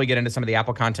can probably get into some of the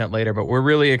Apple content later, but we're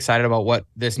really excited about what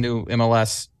this new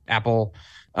Apple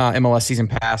MLS Season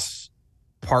Pass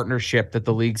partnership that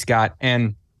the league's got.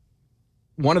 And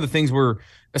one of the things we're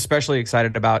especially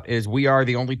excited about is we are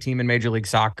the only team in Major League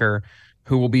Soccer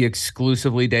who will be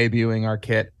exclusively debuting our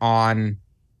kit on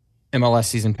MLS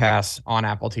Season Pass on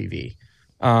Apple TV.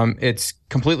 It's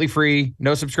completely free,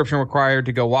 no subscription required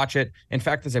to go watch it. In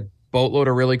fact, there's a boatload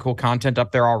of really cool content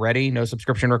up there already. No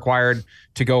subscription required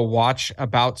to go watch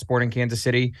about Sporting Kansas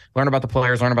City, learn about the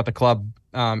players, learn about the club,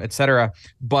 etc.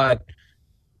 But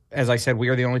as I said, we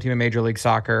are the only team in Major League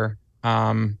Soccer.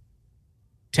 10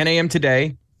 a.m.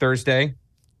 today, Thursday,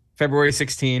 February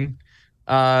 16,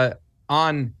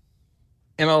 on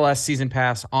MLS Season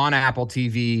Pass on Apple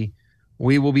TV.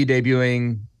 We will be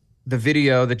debuting the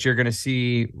video that you're going to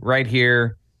see right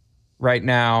here, right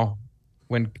now,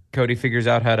 when Cody figures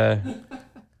out how to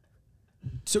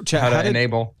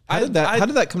enable. How did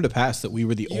that come to pass that we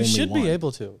were the only one? You should be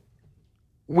able to.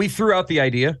 We threw out the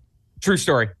idea. True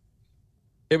story.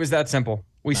 It was that simple.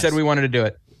 We said we wanted to do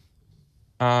it.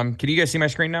 Can you guys see my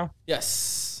screen now?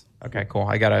 Yes. Okay, cool.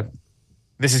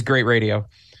 This is great radio.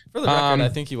 For the record, I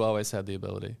think you always had the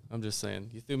ability. I'm just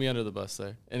saying. You threw me under the bus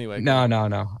there. Anyway. No.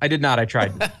 I did not. I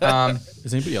tried.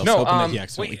 Is anybody else hoping that he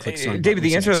accidentally clicks on David,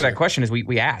 the answer to that question is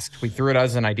we asked. We threw it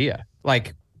as an idea.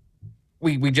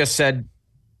 We just said...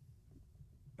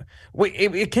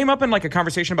 It came up in a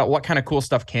conversation about what kind of cool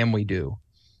stuff can we do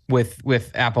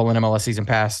with Apple and MLS Season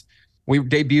Pass. We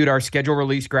debuted our schedule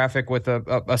release graphic with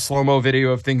a slow-mo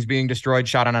video of things being destroyed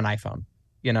shot on an iPhone,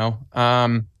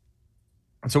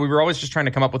 So we were always just trying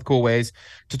to come up with cool ways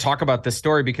to talk about this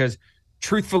story because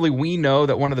truthfully, we know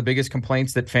that one of the biggest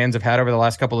complaints that fans have had over the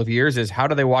last couple of years is how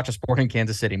do they watch a Sporting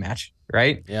Kansas City match,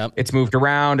 right? Yeah. It's moved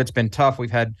around. It's been tough. We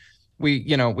signed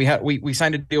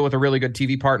a deal with a really good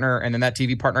TV partner, and then that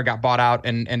TV partner got bought out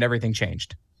and everything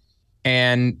changed.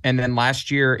 And then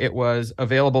last year it was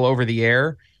available over the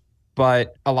air,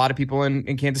 but a lot of people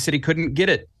in Kansas City couldn't get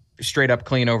it straight up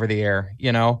clean over the air,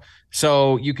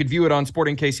 So you could view it on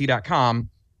sportingkc.com,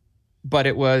 but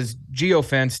it was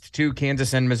geofenced to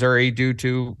Kansas and Missouri due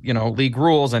to, league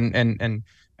rules and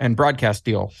broadcast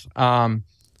deals.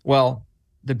 Well,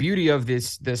 the beauty of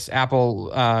this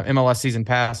Apple MLS Season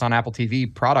Pass on Apple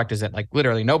TV product is that like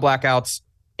literally no blackouts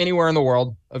anywhere in the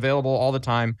world, available all the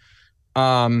time.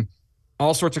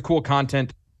 All sorts of cool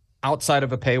content outside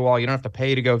of a paywall. You don't have to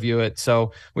pay to go view it.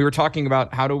 So we were talking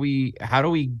about how do we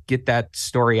get that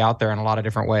story out there in a lot of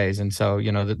different ways. And so,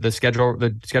 you know, the schedule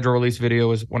release video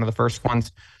was one of the first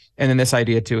ones. And then this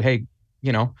idea too, hey,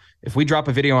 you know, if we drop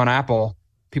a video on Apple,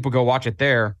 people go watch it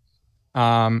there.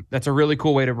 That's a really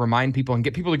cool way to remind people and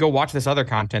get people to go watch this other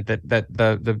content that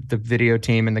the video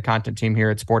team and the content team here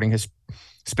at Sporting has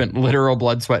spent literal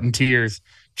blood, sweat, and tears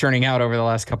churning out over the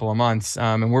last couple of months.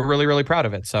 And we're really, really proud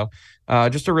of it. So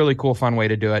just a really cool, fun way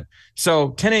to do it.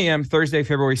 So 10 a.m. Thursday,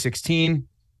 February 16.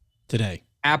 Today,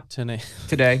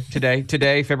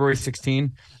 February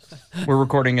 16. We're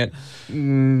recording at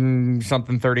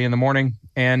something 30 in the morning.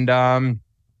 And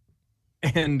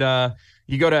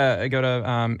you go to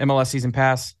MLS Season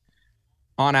Pass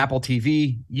on Apple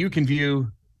TV. You can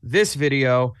view this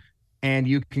video, and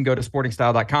you can go to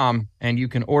sportingstyle.com and you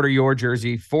can order your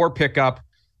jersey for pickup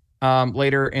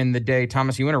later in the day.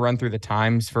 Thomas, you want to run through the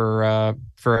times for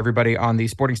everybody on the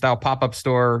Sporting Style pop-up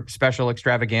store special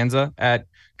extravaganza at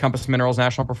Compass Minerals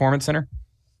National Performance Center?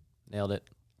 Nailed it.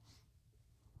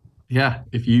 Yeah,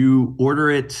 if you order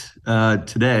it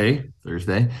today,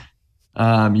 Thursday,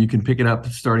 you can pick it up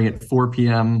starting at 4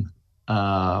 p.m.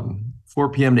 4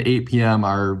 p.m. to 8 p.m.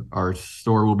 Our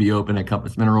store will be open at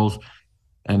Compass Minerals.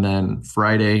 And then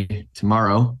Friday,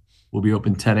 tomorrow, will be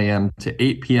open 10 a.m. to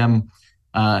 8 p.m.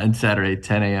 And Saturday,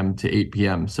 10 a.m. to 8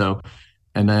 p.m. So,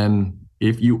 and then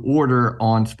if you order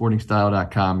on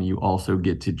sportingstyle.com, you also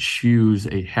get to choose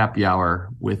a happy hour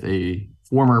with a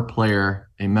former player,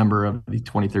 a member of the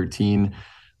 2013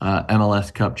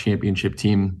 MLS Cup championship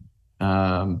team.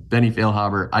 Benny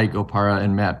Feilhaber, Ike Opara,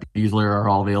 and Matt Beasler are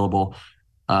all available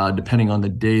depending on the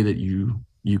day that you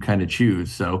kind of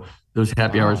choose. So those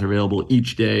happy hours are available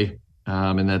each day,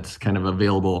 and that's kind of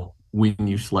available when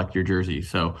you select your jersey.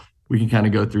 So we can kind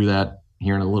of go through that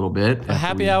here in a little bit. A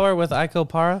happy hour with Ike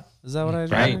Opara? Is that what I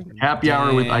right? Happy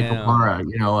hour with Ike Opara.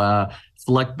 You know,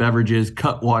 select beverages,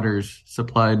 cut waters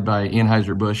supplied by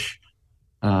Anheuser-Busch.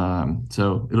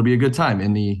 So it'll be a good time.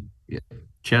 And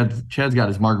Chad's got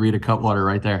his margarita cut water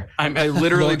right there. I'm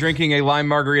literally drinking a lime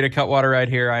margarita cut water right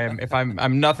here.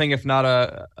 I'm nothing if not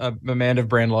a man of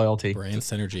brand loyalty. Brand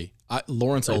synergy.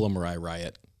 Lawrence Olamarai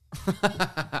riot.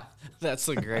 That's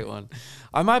a great one.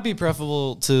 I might be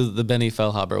preferable to the Benny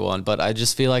Feilhaber one, but I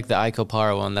just feel like the Ike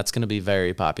Opara one, that's going to be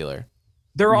very popular.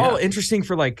 They're all interesting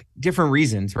for like different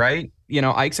reasons, right? You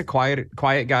know, Ike's a quiet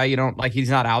guy. You don't like,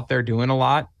 he's not out there doing a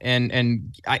lot.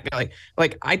 And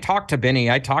I talk to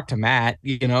Benny, I talk to Matt,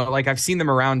 you know, like I've seen them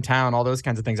around town, all those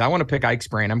kinds of things. I want to pick Ike's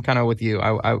brain. I'm kind of with you.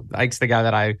 Ike's the guy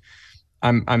that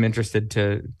I'm interested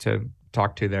to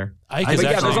talk to there.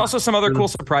 There's also some other cool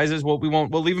surprises. We'll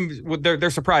leave them. They're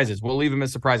surprises. We'll leave them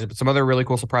as surprises, but some other really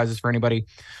cool surprises for anybody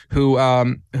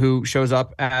who shows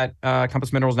up at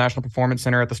Compass Minerals National Performance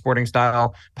Center at the Sporting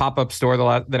Style pop-up store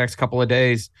the next couple of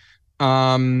days.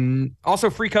 Also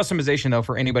free customization though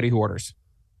for anybody who orders.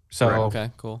 So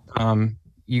okay, cool.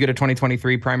 You get a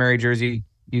 2023 primary jersey,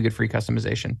 you get free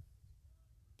customization.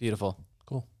 Beautiful,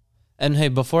 cool. And hey,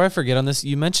 before I forget on this,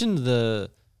 you mentioned the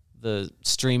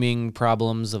streaming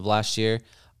problems of last year.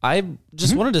 I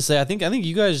just wanted to say, I think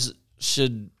you guys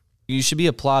should be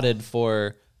applauded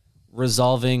for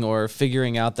resolving or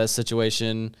figuring out that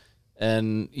situation.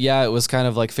 And yeah, it was kind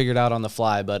of like figured out on the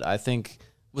fly, but I think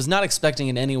was not expecting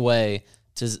in any way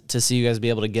to see you guys be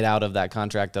able to get out of that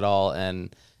contract at all.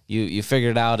 And you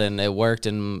figured it out and it worked.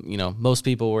 And, you know, most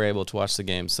people were able to watch the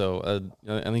game. So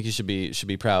I think you should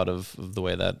be proud of the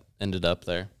way that ended up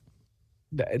there.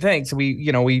 Thanks. We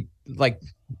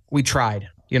tried.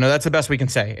 You know, that's the best we can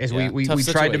say is we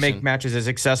tried to make matches as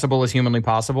accessible as humanly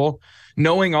possible,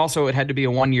 knowing also it had to be a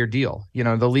 1-year deal. You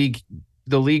know, the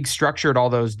league structured all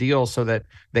those deals so that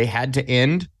they had to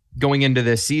end going into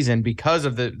this season because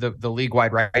of the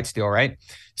league-wide rights deal, right?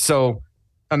 So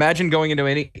imagine going into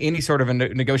any sort of a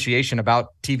negotiation about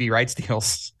TV rights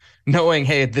deals, knowing,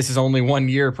 hey, this is only 1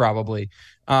 year probably.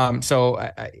 There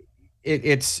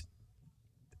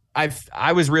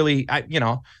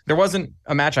wasn't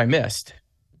a match I missed.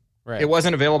 Right. It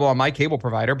wasn't available on my cable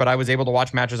provider, but I was able to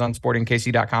watch matches on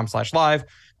sportingkc.com/live.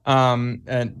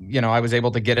 And, you know, I was able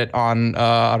to get it on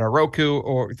a Roku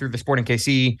or through the Sporting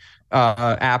KC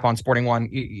app on Sporting One.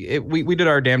 We did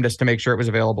our damnedest to make sure it was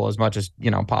available as much as, you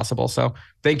know, possible. So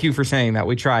thank you for saying that.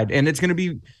 We tried, and it's going to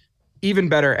be even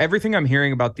better. Everything I'm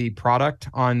hearing about the product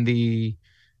on the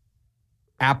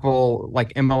Apple,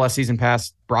 like MLS Season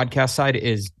Pass broadcast side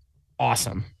is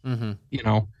awesome. Mm-hmm. You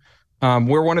know,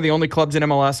 We're one of the only clubs in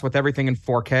MLS with everything in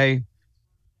 4K.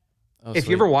 If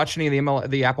you ever watched any of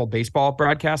the Apple baseball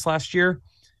broadcast last year,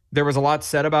 there was a lot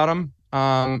said about them,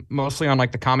 mostly on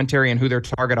like the commentary and who their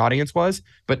target audience was.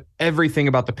 But everything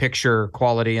about the picture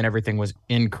quality and everything was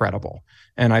incredible.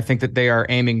 And I think that they are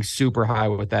aiming super high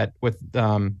with that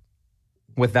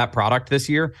product this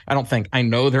year. I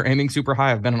know they're aiming super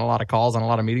high. I've been in a lot of calls and a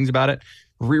lot of meetings about it.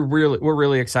 We're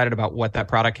really excited about what that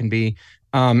product can be.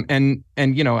 And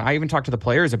you know, I even talked to the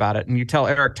players about it, and you tell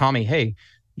Eric Tommy, hey,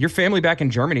 your family back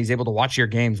in Germany is able to watch your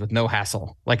games with no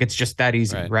hassle. Like, it's just that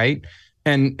easy. Right.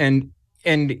 And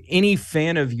any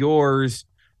fan of yours,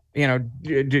 you know,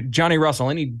 Johnny Russell,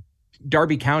 any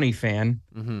Darby County fan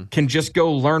can just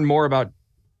go learn more about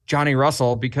Johnny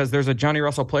Russell, because there's a Johnny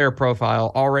Russell player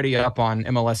profile already up on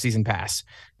MLS Season Pass,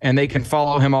 and they can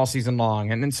follow him all season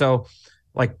long. And so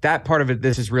like that part of it,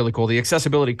 this is really cool. The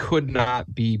accessibility could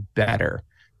not be better.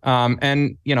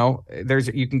 And you know,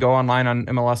 you can go online on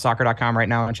MLSsoccer.com right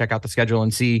now and check out the schedule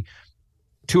and see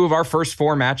 2 of our first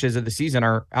 4 matches of the season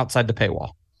are outside the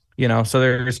paywall. You know, so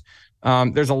there's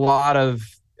a lot of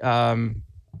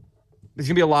there's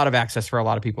gonna be a lot of access for a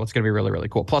lot of people. It's gonna be really, really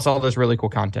cool. Plus, all this really cool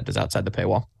content is outside the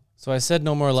paywall. So I said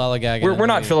no more lollygagging. We're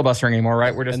not filibustering anymore,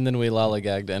 right? We're just, and then we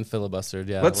lollygagged and filibustered.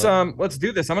 Yeah. Let's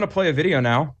do this. I'm gonna play a video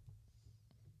now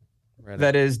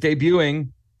that is debuting.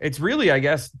 It's really, I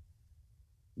guess,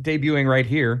 debuting right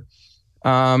here.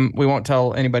 We won't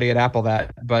tell anybody at Apple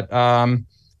that, but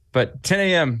 10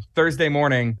 a.m. Thursday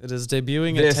morning. It is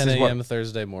debuting at 10 a.m.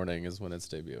 Thursday morning is when it's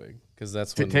debuting, because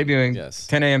that's when debuting. Yes,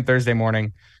 10 a.m. Thursday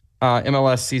morning.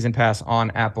 MLS Season Pass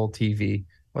on Apple TV.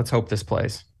 Let's hope this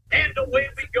plays. And away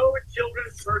we go at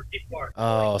Children's Birthday Party.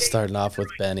 Oh, starting off with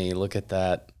Benny. Look at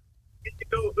that.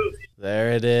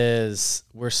 There it is.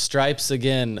 We're stripes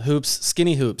again. Hoops,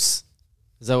 skinny hoops.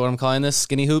 Is that what I'm calling this?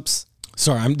 Skinny hoops?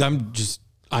 Sorry, I'm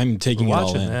taking it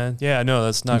all in. Man. Yeah, no,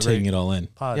 that's not taking it all in.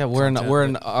 Yeah, we're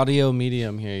an audio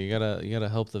medium here. You gotta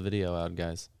help the video out,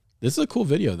 guys. This is a cool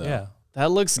video though. Yeah.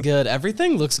 That looks good.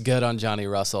 Everything looks good on Johnny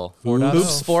Russell.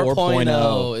 Hoops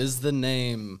 4.0 is the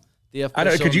name. The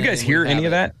official could you guys hear any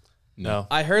of that? No.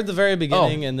 I heard the very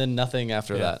beginning and then nothing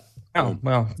after that. Oh,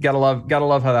 well, gotta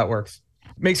love how that works.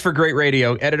 Makes for great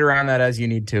radio. Edit around that as you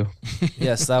need to.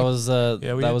 Yes, that was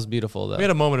that was beautiful though. We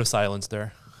had a moment of silence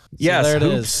there. Yes, there it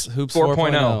is. Hoops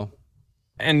 4.0.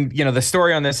 And you know, the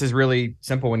story on this is really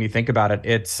simple when you think about it.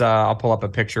 It's I'll pull up a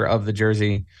picture of the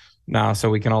jersey now so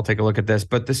we can all take a look at this.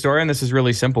 But the story on this is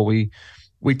really simple.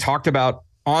 We talked about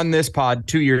on this pod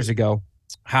 2 years ago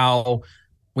how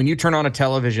when you turn on a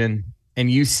television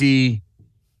and you see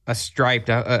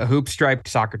a hoop striped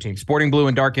soccer team, Sporting Blue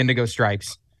and Dark Indigo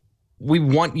stripes, we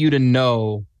want you to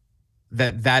know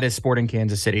that is Sporting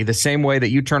Kansas City. The same way that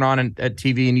you turn on a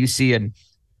TV and you see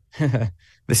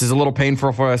this is a little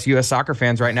painful for us U.S. soccer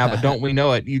fans right now, but don't we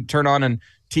know it? You turn on a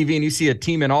TV and you see a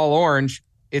team in all orange.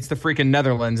 It's the freaking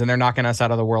Netherlands, and they're knocking us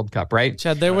out of the World Cup, right?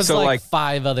 Chad, there was like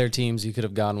 5 other teams you could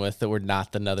have gone with that were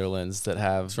not the Netherlands that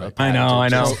have. Right. I know.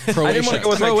 Croatia. I didn't want to go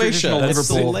with Croatia.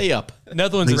 Liverpool Layup.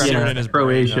 Netherlands is in his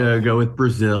Croatia. Go with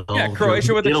Brazil. Yeah,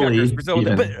 Croatia with the checkers. Brazil,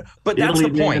 but that's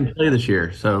Italy the point. Didn't play this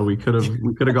year, so we could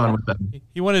have gone with them.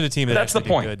 He wanted a team that that's the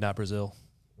point. Good, not Brazil.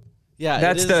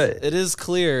 Yeah, it is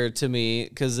clear to me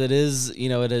because it is, you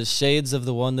know, it is shades of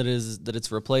the one that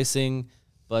it's replacing,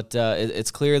 but it's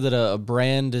clear that a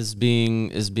brand is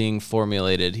being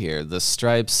formulated here. The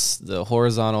stripes, the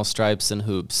horizontal stripes and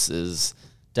hoops is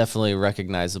definitely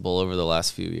recognizable over the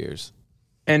last few years.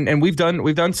 And we've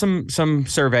done some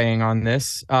surveying on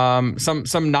this,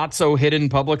 some not so hidden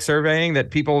public surveying that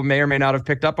people may or may not have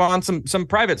picked up on, some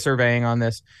private surveying on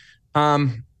this,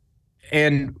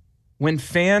 and when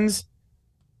fans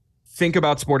think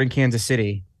about Sporting Kansas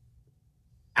City,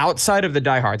 outside of the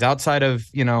diehards, outside of,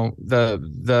 you know,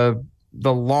 the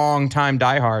long time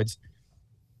diehards,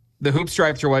 the hoop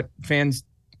stripes are what fans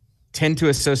tend to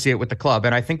associate with the club.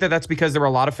 And I think that's because there were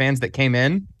a lot of fans that came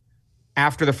in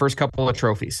after the first couple of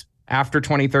trophies, after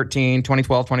 2013,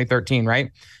 2012, 2013, right?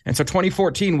 And so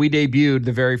 2014, we debuted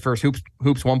the very first Hoops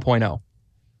 1.0.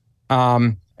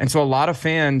 And so a lot of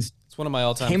fans it's one of my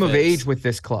all-time came of age with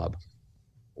this club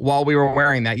while we were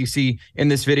wearing that. You see in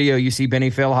this video, you see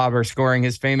Benny Feilhaber scoring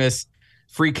his famous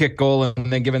free kick goal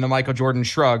and then giving the Michael Jordan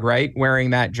shrug, right? Wearing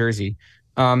that jersey.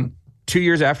 2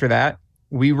 years after that,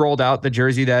 we rolled out the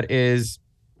jersey that is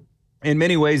in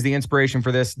many ways the inspiration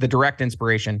for this, the direct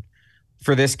inspiration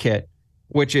for this kit,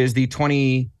 which is the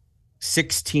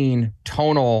 2016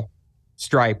 tonal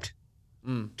striped,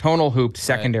 tonal hooped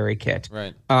secondary kit.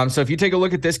 Right. So if you take a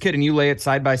look at this kit and you lay it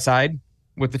side by side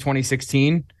with the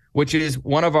 2016, which is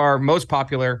one of our most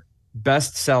popular,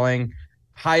 best-selling,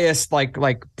 highest like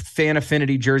fan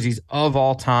affinity jerseys of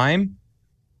all time.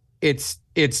 It's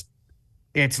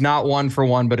not one for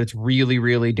one, but it's really,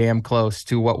 really damn close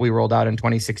to what we rolled out in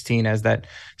 2016 as that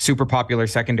super popular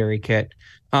secondary kit.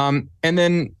 And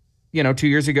then, 2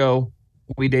 years ago,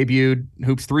 we debuted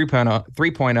Hoops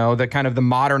 3.0, the kind of the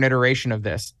modern iteration of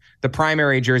this, the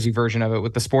primary jersey version of it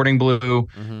with the sporting blue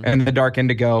and the dark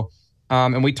indigo.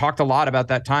 And we talked a lot about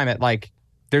that time at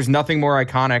there's nothing more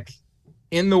iconic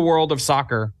in the world of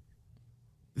soccer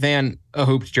than a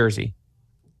Hoops jersey.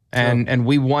 And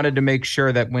we wanted to make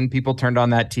sure that when people turned on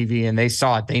that TV and they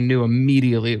saw it, they knew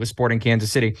immediately it was Sporting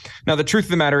Kansas City. Now, the truth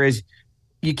of the matter is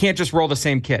you can't just roll the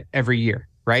same kit every year,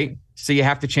 right? So you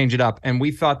have to change it up. And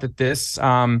we thought that this,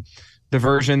 the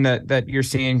version that you're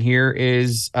seeing here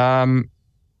is,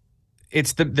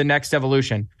 it's the next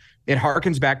evolution. It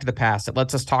harkens back to the past. It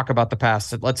lets us talk about the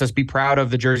past. It lets us be proud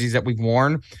of the jerseys that we've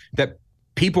worn that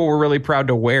people were really proud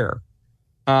to wear.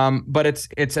 But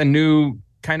it's a new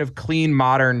kind of clean,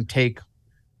 modern take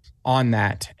on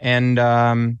that. And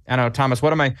I don't know, Thomas,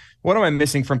 what am I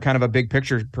missing from kind of a big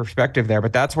picture perspective there?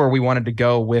 But that's where we wanted to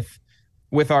go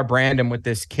with our brand and with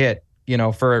this kit,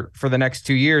 for the next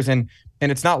 2 years. And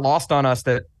it's not lost on us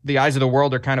that the eyes of the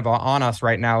world are kind of on us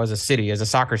right now as a city, as a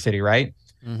soccer city, right?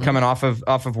 Coming off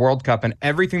of World Cup, and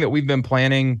everything that we've been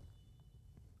planning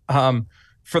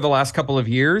for the last couple of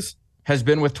years has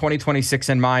been with 2026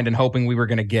 in mind and hoping we were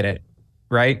going to get it,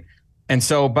 right? And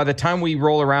so by the time we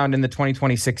roll around in the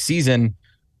 2026 season,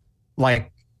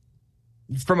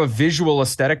 from a visual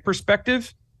aesthetic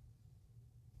perspective,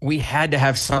 we had to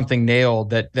have something nailed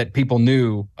that people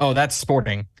knew, oh, that's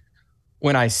Sporting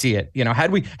when I see it.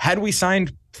 Had we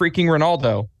signed freaking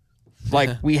Ronaldo,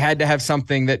 we had to have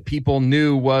something that people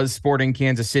knew was Sporting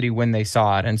Kansas City when they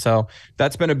saw it. And so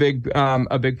that's been a big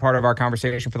part of our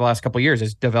conversation for the last couple of years,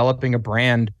 is developing a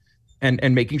brand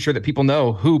and making sure that people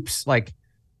know Hoops,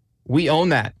 we own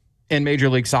that in Major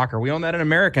League Soccer. We own that in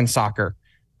American soccer,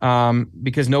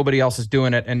 because nobody else is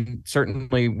doing it. And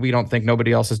certainly we don't think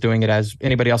anybody else is doing it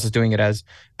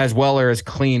as well or as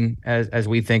clean as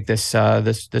we think this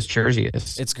jersey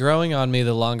is. It's growing on me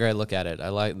the longer I look at it.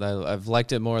 I've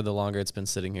liked it more the longer it's been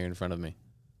sitting here in front of me.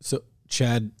 So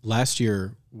Chad, last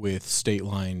year with State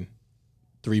Line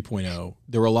 3.0,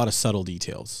 there were a lot of subtle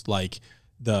details, like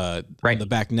on the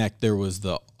back neck, there was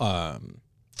the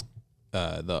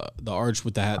arch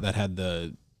with the hat that had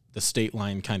the State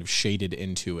Line kind of shaded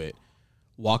into it.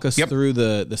 Walk us through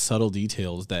the subtle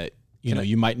details that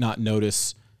you might not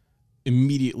notice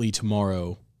immediately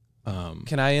tomorrow.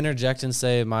 Can I interject and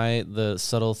say the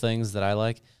subtle things that I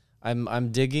like?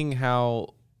 I'm digging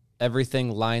how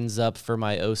everything lines up for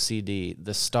my OCD.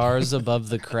 The stars above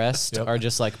the crest are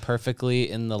just perfectly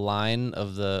in the line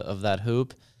of that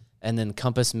hoop. And then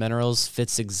Compass Minerals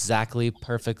fits exactly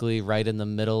perfectly right in the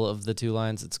middle of the two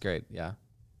lines. It's great. Yeah.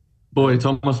 Boy, it's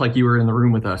almost like you were in the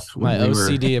room with us. My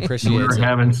OCD appreciates we were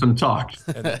having some talk.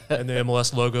 And the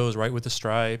MLS logo is right with the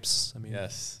stripes.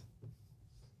 Yes.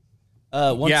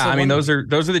 Those are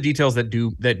the details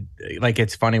that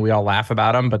it's funny. We all laugh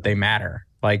about them, but they matter.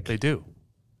 They do.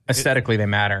 Aesthetically, they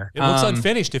matter. It looks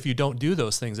unfinished if you don't do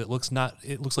those things. It looks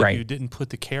like you didn't put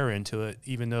the care into it,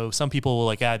 even though some people will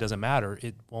it doesn't matter.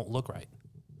 It won't look right.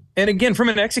 And again, from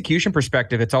an execution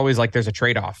perspective, it's always there's a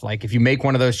trade-off. If you make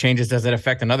one of those changes, does it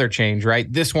affect another change, right?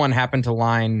 This one happened to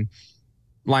line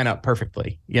up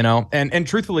perfectly, and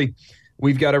truthfully,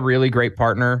 we've got a really great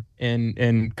partner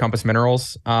in Compass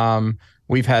Minerals.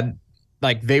 We've had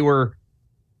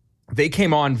they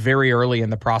came on very early in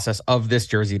the process of this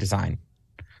jersey design.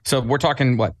 So we're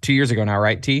talking 2 years ago now,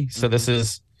 right, T? So this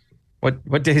is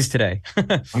what day is today?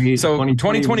 So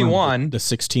 2021, the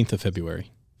 16th of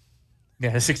February.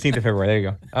 Yeah, the 16th of February. There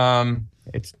you go.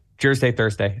 It's Jersey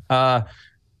Thursday.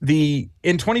 In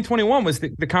 2021 was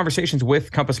the conversations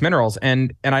with Compass Minerals,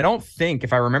 and I don't think,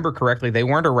 if I remember correctly, they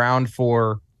weren't around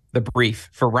for the brief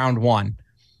for round one,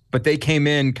 but they came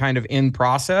in kind of in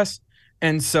process,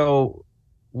 and so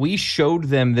we showed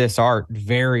them this art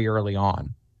very early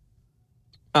on.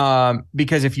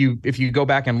 Because if you go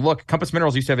back and look, Compass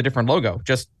Minerals used to have a different logo.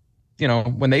 Just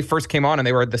when they first came on and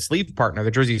they were the sleeve partner,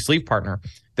 the jersey sleeve partner,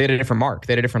 they had a different mark,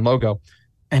 they had a different logo,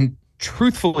 and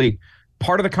truthfully,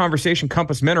 part of the conversation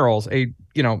Compass Minerals, a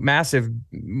massive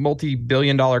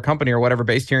multi-billion-dollar company or whatever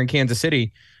based here in Kansas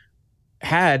City,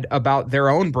 had about their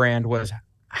own brand was,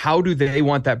 how do they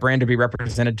want that brand to be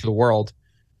represented to the world,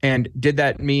 and did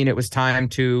that mean it was time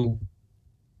to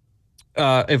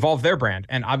evolve their brand?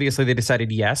 And obviously they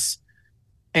decided yes.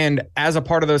 And as a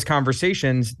part of those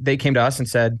conversations, they came to us and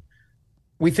said,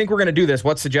 we think we're going to do this.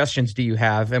 What suggestions do you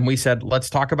have? And we said, let's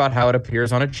talk about how it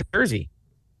appears on a jersey.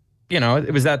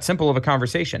 it was that simple of a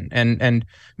conversation, and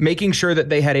making sure that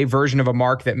they had a version of a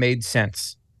mark that made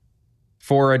sense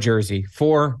for a jersey.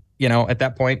 For, at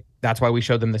that point, that's why we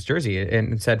showed them this jersey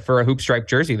and said for a hoop stripe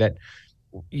jersey that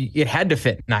it had to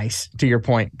fit nice, to your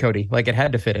point, Cody. Like, it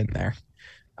had to fit in there.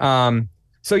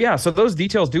 So those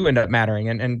details do end up mattering.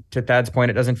 And to Thad's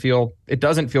point, it doesn't feel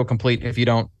complete if you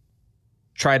don't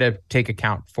try to take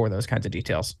account for those kinds of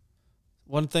details.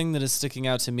 One thing that is sticking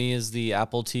out to me is the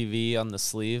Apple TV on the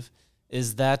sleeve.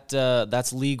 Is that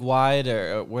that's league wide,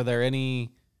 or were there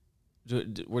any?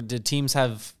 Did teams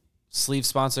have sleeve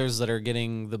sponsors that are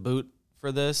getting the boot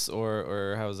for this,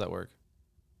 or how does that work?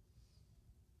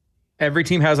 Every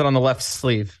team has it on the left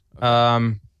sleeve.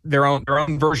 Their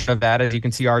own version of that. As you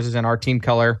can see, ours is in our team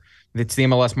color. It's the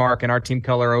MLS mark and our team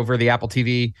color over the Apple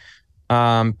TV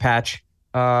patch.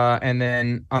 And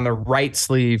then on the right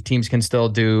sleeve, teams can still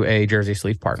do a jersey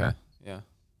sleeve partner. Okay.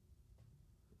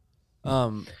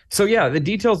 Yeah. So the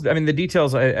details. I mean, the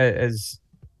details as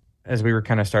we were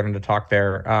kind of starting to talk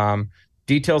there.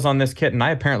 Details on this kit, and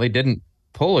I apparently didn't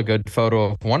pull a good photo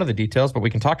of one of the details, but we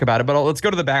can talk about it. But let's go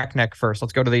to the back neck first.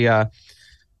 Let's go to the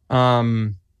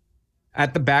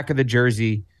at the back of the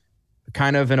jersey,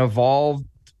 kind of an evolved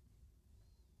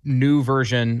new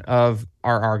version of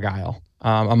our Argyle,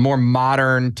 a more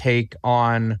modern take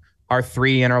on our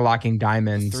 3 interlocking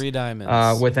diamonds. 3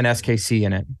 diamonds with an SKC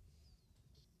in it.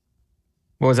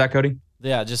 What was that, Cody?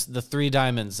 Yeah, just the 3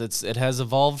 diamonds. It has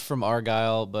evolved from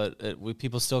Argyle, but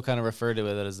people still kind of refer to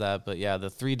it as that. But yeah, the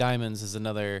 3 diamonds is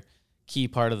another key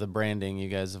part of the branding you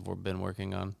guys have been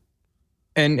working on.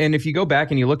 And if you go back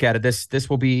and you look at it, this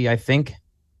will be, I think,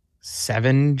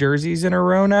 7 jerseys in a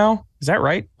row now. Is that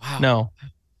right? Wow. No,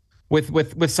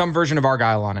 with some version of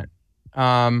Argyle on it.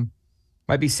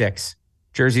 Might be 6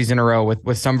 jerseys in a row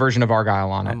with some version of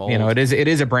Argyle on it. It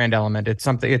is a brand element. It's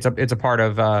something. It's a part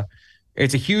of.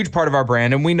 It's a huge part of our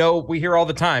brand, and we hear all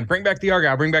the time, bring back the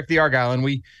Argyle, and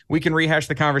we can rehash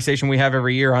the conversation we have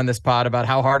every year on this pod about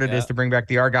how hard it is to bring back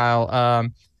the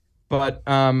Argyle.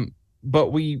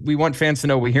 But we want fans to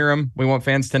know we hear them. We want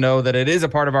fans to know that it is a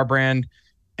part of our brand,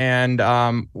 and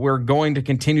we're going to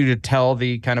continue to tell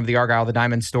the kind of the Argyle, the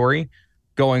Diamond story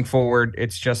going forward.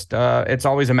 It's just it's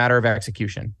always a matter of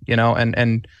execution,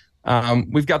 and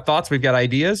we've got thoughts, we've got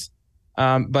ideas,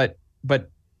 but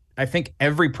I think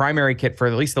every primary kit for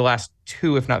at least the last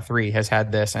 2, if not 3, has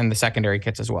had this, and the secondary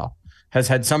kits as well, has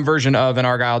had some version of an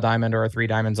Argyle diamond or a 3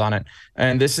 diamonds on it.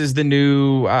 And this is the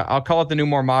new, I'll call it the new,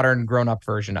 more modern, grown-up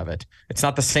version of it. It's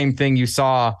not the same thing you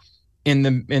saw in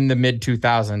the mid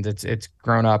 2000s. It's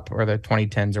grown up, or the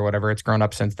 2010s or whatever. It's grown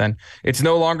up since then. It's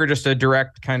no longer just a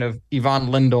direct kind of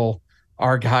Yvonne Lindell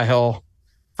Argyle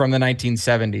from the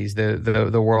 1970s.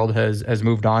 The world has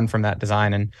moved on from that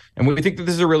design, and we think that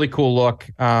this is a really cool look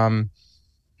that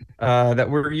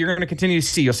you're going to continue to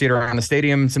see. You'll see it around the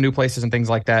stadium, some new places and things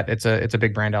like that. It's a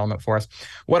big brand element for us.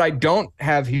 What I don't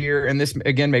have here, and this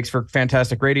again makes for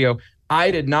fantastic radio,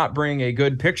 I did not bring a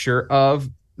good picture of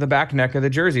the back neck of the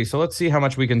jersey. So let's see how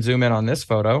much we can zoom in on this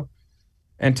photo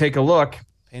and take a look.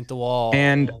 Paint the wall.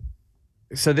 And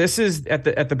so this is at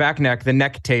the back neck, the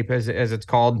neck tape as it's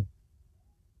called.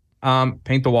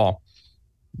 Paint the wall.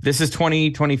 This is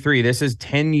 2023. This is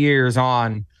 10 years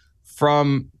on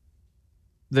from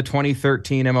the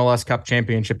 2013 MLS Cup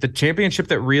championship, the championship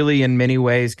that really in many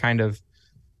ways kind of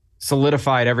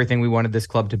solidified everything we wanted this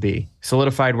club to be,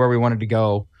 solidified where we wanted to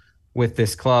go with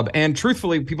this club. And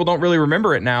truthfully, people don't really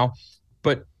remember it now,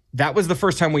 but that was the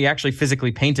first time we actually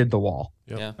physically painted the wall.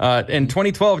 Yep. In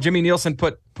 2012, Jimmy Nielsen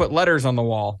put letters on the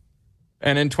wall.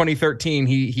 And in 2013,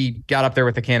 he got up there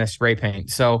with a can of spray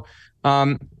paint. So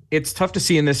it's tough to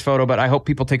see in this photo, but I hope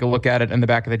people take a look at it in the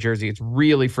back of the jersey. It's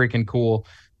really freaking cool.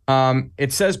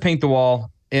 It says "Paint the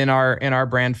Wall" in our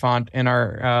brand font, in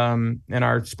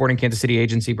our Sporting Kansas City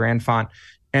agency brand font,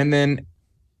 and then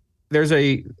there's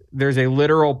a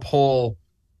literal pull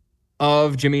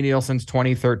of Jimmy Nielsen's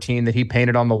 2013 that he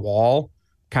painted on the wall,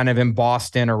 kind of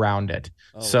embossed in around it.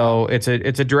 So it's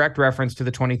a direct reference to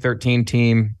the 2013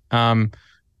 team.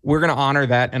 We're going to honor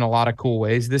that in a lot of cool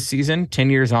ways this season, 10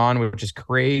 years on, which is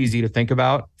crazy to think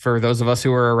about for those of us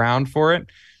who were around for it.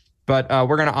 But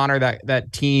we're going to honor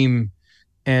that team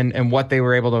and what they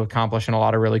were able to accomplish in a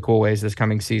lot of really cool ways this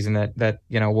coming season that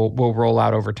we'll roll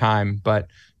out over time. But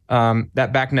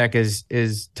that back neck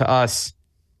is to us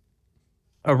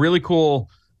a really cool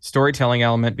storytelling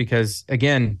element because,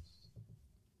 again,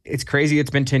 it's crazy. It's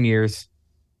been 10 years.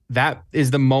 That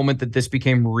is the moment that this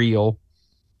became real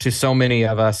to so many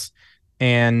of us.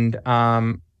 And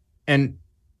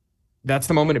that's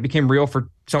the moment it became real for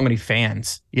so many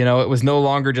fans. You know, it was no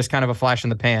longer just kind of a flash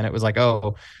in the pan. It was like,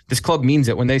 oh, this club means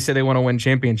it. When they say they want to win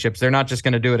championships, they're not just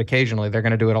going to do it occasionally. They're going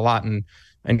to do it a lot. And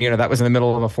you know, that was in the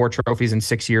middle of a 4 trophies in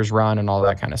 6 years run and all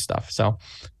that kind of stuff. So,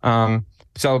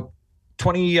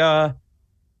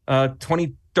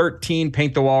 2013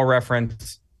 paint the wall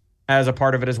reference as a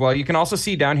part of it as well. You can also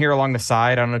see down here along the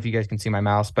side, I don't know if you guys can see my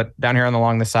mouse, but down here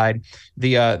along the side,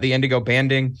 the indigo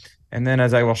banding. And then,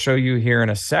 as I will show you here in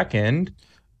a second,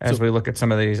 as we look at some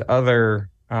of these other...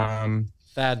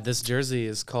 Thad, this jersey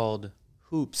is called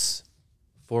Hoops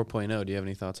 4.0. Do you have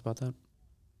any thoughts about that?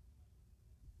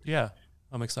 Yeah,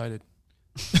 I'm excited.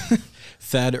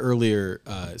 Thad earlier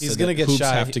he's said gonna that get hoops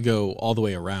shy. have to go all the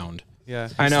way around. Yeah,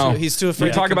 I know. He's too afraid.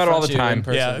 We talk about it all the time.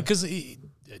 Yeah, because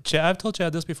I've told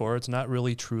Chad this before. It's not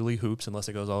really truly hoops unless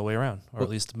it goes all the way around, or at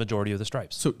least the majority of the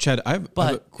stripes. So, Chad,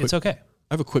 it's okay.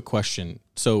 I have a quick question.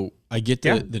 So I get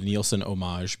the Nielsen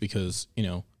homage because, you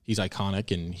know, he's iconic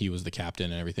and he was the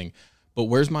captain and everything. But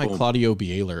where's my Claudio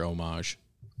Bieler homage?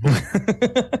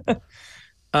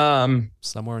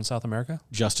 Somewhere in South America.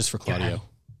 Justice for Claudio.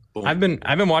 I've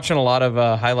been watching a lot of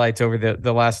highlights over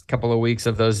the last couple of weeks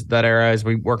of that era as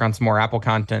we work on some more Apple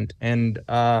content, and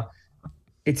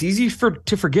it's easy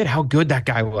to forget how good that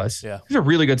guy was. Yeah, he's a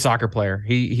really good soccer player.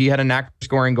 He had a knack for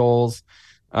scoring goals.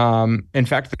 In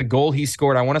fact, the goal he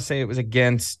scored, I want to say it was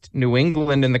against New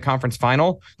England in the conference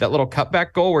final. That little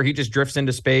cutback goal where he just drifts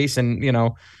into space and, you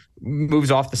know,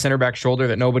 moves off the center back shoulder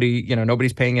that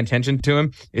nobody's paying attention to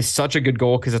him, is such a good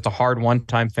goal because it's a hard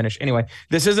one-time finish. Anyway,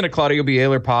 this isn't a Claudio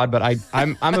Bieler pod, but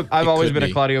I've always been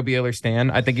a Claudio Bieler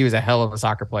stan. I think he was a hell of a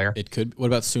soccer player. It could. What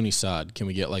about Suni Saad? Can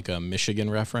we get like a Michigan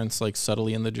reference, like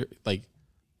subtly in the like?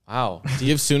 Wow,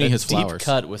 give Suni his flowers. Deep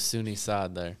cut with Suni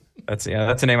Saad there. That's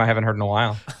a name I haven't heard in a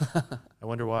while. I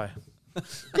wonder why.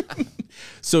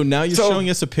 So now you're showing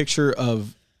us a picture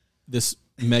of this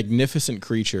magnificent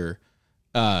creature.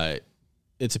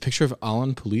 It's a picture of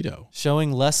Alan Pulido.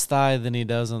 Showing less thigh than he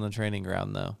does on the training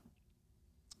ground, though.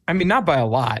 I mean, not by a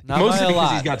lot. Mostly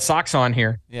because he's got socks on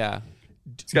here. Yeah.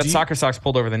 He's got soccer socks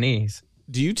pulled over the knees.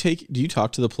 Do you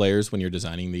talk to the players when you're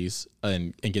designing these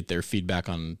and get their feedback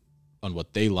on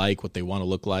what they like, what they want to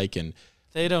look like, and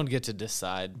they don't get to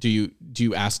decide. Do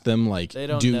you ask them like they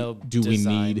don't know do we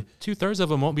need 2/3 of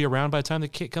them won't be around by the time the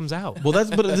kit comes out? Well,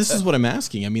 but this is what I'm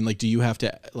asking. I mean, like, do you have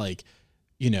to like,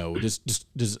 you know,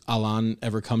 does Alan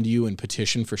ever come to you and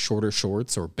petition for shorter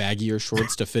shorts or baggier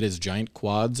shorts to fit his giant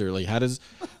quads, or like how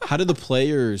do the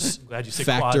players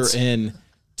factor in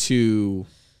to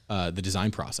the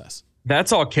design process?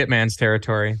 That's all Kitman's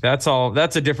territory. That's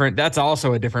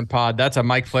also a different pod. That's a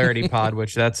Mike Flaherty pod,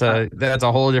 which that's a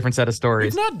whole different set of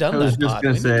stories. We've not done that. I was just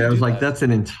gonna say, I was like, that's an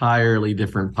entirely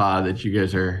different pod that you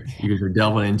guys are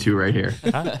delving into right here.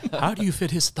 How do you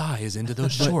fit his thighs into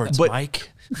those shorts,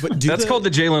 Mike? But that's called the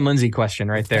Jalen Lindsay question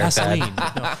right there. Vaseline.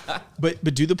 No. But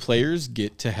do the players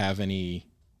get to have any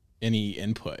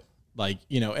input? Like,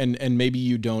 you know, and maybe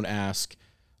you don't ask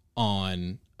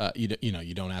on.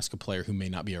 You don't ask a player who may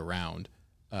not be around,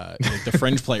 like the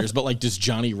fringe players, but like, does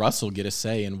Johnny Russell get a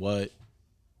say in what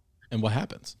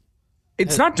happens?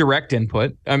 It's not direct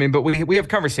input. I mean, but we have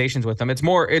conversations with them. It's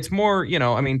more, you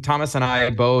know, I mean, Thomas and I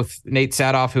both, Nate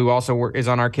Sadoff, who also is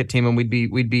on our kit team, and we'd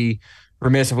be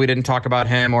remiss if we didn't talk about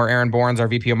him, or Aaron Bournes, our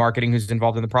VP of marketing, who's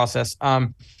involved in the process.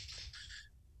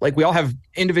 Like, we all have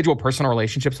individual personal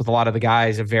relationships with a lot of the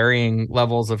guys of varying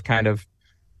levels of kind of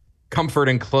comfort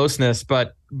and closeness,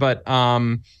 but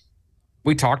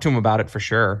we talk to them about it for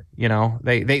sure. You know,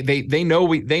 they know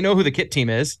who the kit team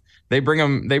is. They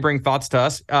bring thoughts to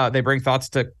us. They bring thoughts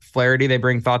to Flaherty. They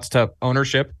bring thoughts to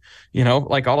ownership. You know,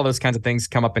 like all of those kinds of things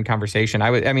come up in conversation.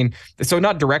 I mean, so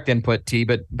not direct input, T,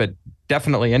 but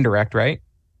definitely indirect, right?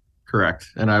 Correct.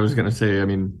 And I was going to say, I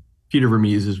mean, Peter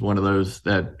Vermees is one of those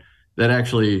that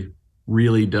actually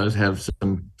really does have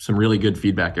some really good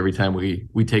feedback every time we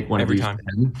take one every of these time.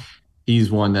 10.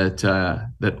 He's one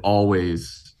that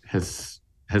always has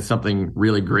something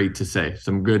really great to say,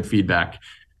 some good feedback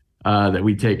that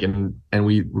we take, and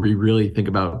we really think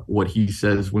about what he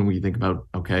says when we think about,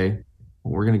 okay,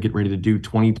 we're going to get ready to do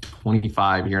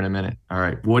 2025 here in a minute. All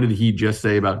right, what did he just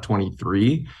say about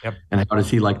 23? Yep. And how does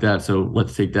he like that? So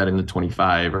let's take that into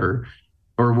 25 or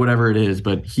whatever it is.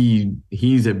 But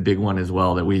he's a big one as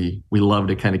well that we love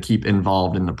to kind of keep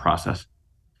involved in the process.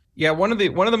 Yeah, one of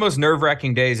the most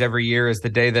nerve-wracking days every year is the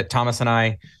day that Thomas and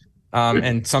I,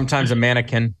 and sometimes a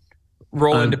mannequin,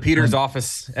 roll into Peter's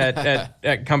office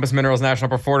at Compass Minerals National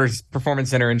Performance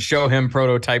Center and show him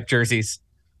prototype jerseys.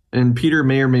 And Peter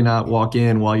may or may not walk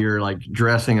in while you're like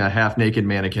dressing a half-naked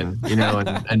mannequin, you know,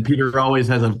 and Peter always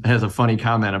has a funny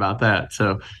comment about that.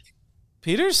 So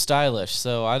Peter's stylish,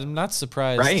 so I'm not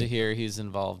surprised Right. to hear he's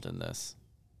involved in this.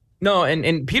 No,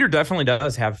 and Peter definitely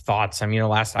does have thoughts. I mean,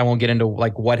 I won't get into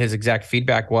like what his exact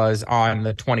feedback was on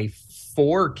the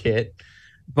 24 kit,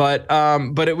 but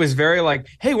it was very like,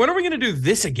 hey, when are we going to do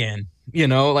this again? You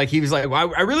know, like he was like,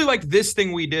 I really like this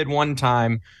thing we did one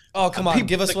time. Oh, come on,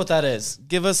 give us what that is.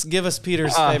 Give us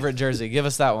Peter's favorite jersey. Give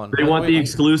us that one. They want the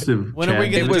exclusive. When are we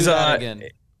going to do that again?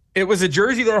 It was a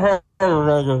jersey that had.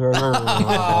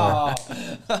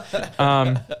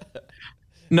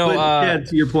 No, but, yeah,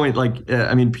 to your point, like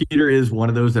I mean, Peter is one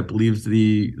of those that believes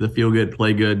the feel good,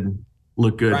 play good,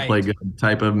 look good, Right. play good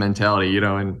type of mentality, you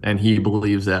know, and he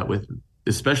believes that with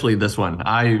especially this one.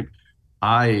 I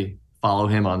follow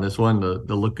him on this one,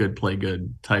 the look good, play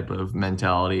good type of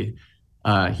mentality.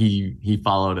 He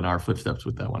followed in our footsteps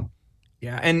with that one.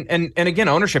 Yeah, and again,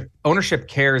 ownership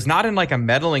cares not in like a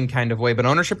meddling kind of way, but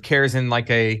ownership cares in like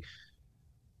a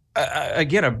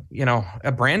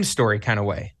brand story kind of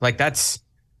way. Like that's.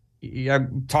 I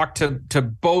talked to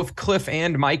both Cliff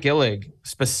and Mike Illig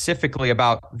specifically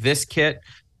about this kit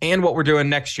and what we're doing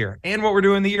next year and what we're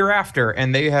doing the year after,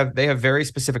 and they have very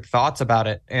specific thoughts about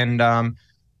it, and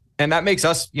that makes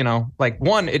us, you know, like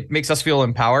one, it makes us feel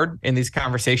empowered in these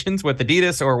conversations with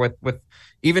Adidas or with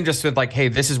even just with like, hey,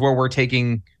 this is where we're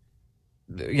taking,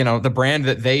 you know, the brand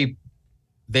that they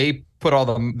put all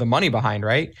the money behind,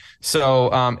 right?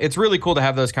 So it's really cool to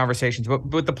have those conversations, but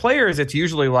with the players, it's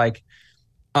usually like.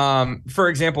 For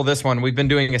example, this one, we've been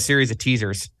doing a series of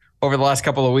teasers over the last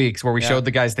couple of weeks where we showed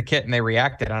the guys the kit and they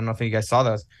reacted. I don't know if you guys saw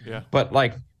those. Yeah. But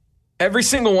like every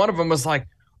single one of them was like,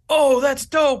 oh, that's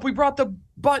dope. We brought the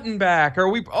button back,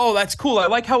 or that's cool. I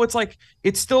like how it's like,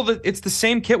 it's the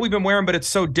same kit we've been wearing, but it's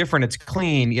so different. It's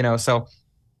clean, you know? So,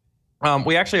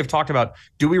 we actually have talked about,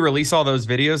 do we release all those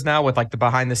videos now with like the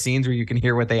behind the scenes where you can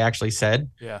hear what they actually said,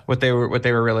 what they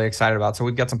were really excited about. So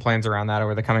we've got some plans around that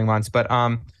over the coming months, but,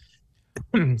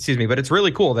 excuse me, but it's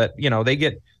really cool that, you know, they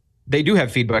do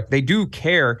have feedback. They do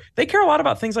care. They care a lot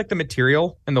about things like the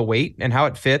material and the weight and how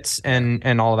it fits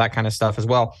and all of that kind of stuff as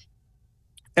well.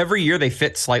 Every year they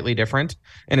fit slightly different,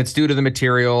 and it's due to the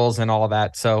materials and all of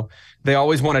that. So they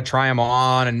always want to try them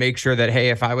on and make sure that, hey,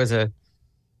 if I was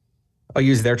I'll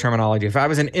use their terminology. If I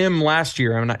was an M last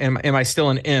year, am I still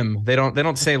an M? They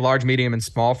don't say large, medium, and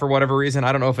small for whatever reason.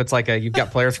 I don't know if it's like you've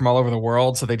got players from all over the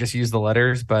world, so they just use the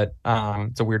letters, but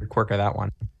it's a weird quirk of that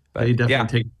one. But they definitely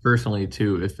take it personally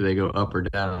too if they go up or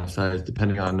down in size,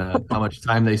 depending on how much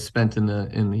time they spent in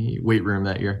the weight room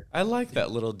that year. I like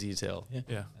that little detail.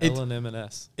 Yeah. L and M and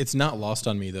S. It's not lost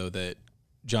on me though that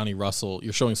Johnny Russell.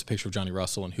 You're showing us a picture of Johnny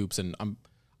Russell in hoops, and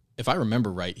if I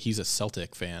remember right, he's a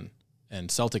Celtic fan. And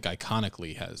Celtic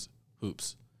iconically has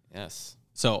hoops. Yes.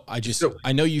 So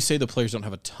I know you say the players don't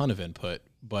have a ton of input,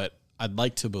 but I'd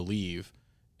like to believe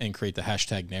and create the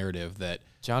hashtag narrative that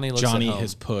Johnny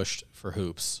has pushed for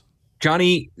hoops.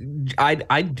 Johnny, he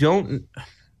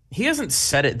hasn't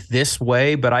said it this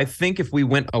way, but I think if we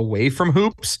went away from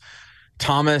hoops,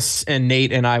 Thomas and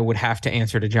Nate and I would have to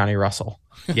answer to Johnny Russell.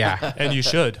 Yeah. And you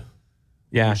should.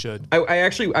 Yeah, you should.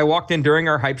 I walked in during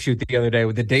our hype shoot the other day,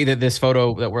 the day that this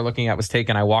photo that we're looking at was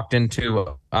taken. I walked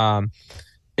into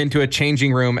a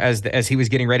changing room as he was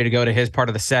getting ready to go to his part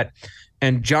of the set,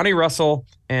 and Johnny Russell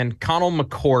and Connell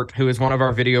McCourt, who is one of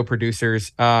our video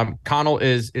producers. Connell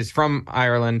is from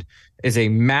Ireland, is a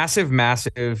massive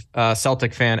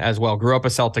Celtic fan as well. Grew up a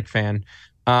Celtic fan.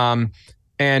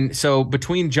 And so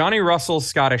between Johnny Russell's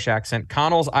Scottish accent,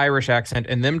 Connell's Irish accent,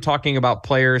 and them talking about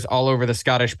players all over the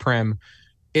Scottish Prem,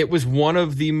 it was one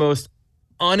of the most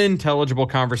unintelligible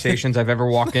conversations I've ever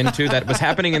walked into that was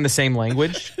happening in the same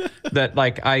language that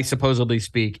like I supposedly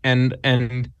speak.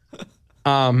 And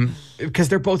because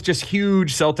they're both just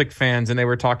huge Celtic fans and they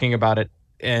were talking about it.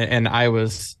 And I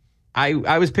was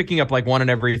picking up like one in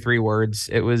every three words.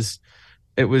 It was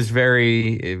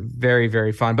very, very,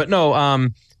 very fun. But no,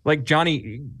 like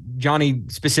Johnny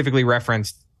specifically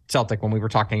referenced Celtic when we were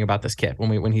talking about this kit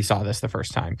when he saw this the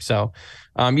first time. So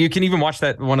you can even watch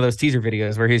that one of those teaser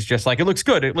videos where he's just like, it looks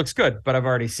good, but I've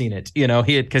already seen it. You know,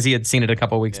 he had seen it a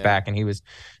couple of weeks back and he was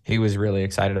really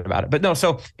excited about it. But no,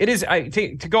 so it is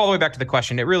to go all the way back to the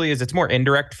question, it really is, it's more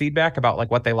indirect feedback about like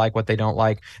what they like, what they don't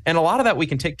like. And a lot of that we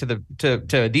can take to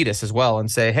Adidas as well and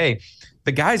say, hey,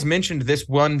 the guys mentioned this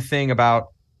one thing about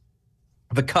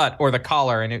the cut or the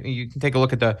collar, and you can take a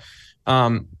look at the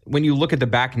when you look at the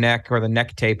back neck or the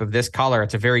neck tape of this collar,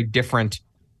 it's a very different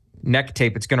neck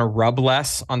tape. It's going to rub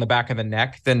less on the back of the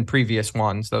neck than previous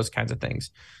ones, those kinds of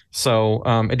things. So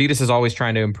Adidas is always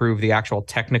trying to improve the actual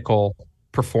technical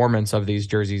performance of these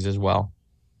jerseys as well.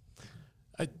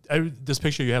 This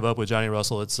picture you have up with Johnny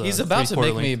Russell, it's he's about to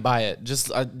make me buy it.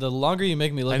 Just the longer you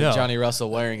make me look at Johnny Russell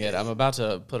wearing it, I'm about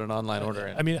to put an online order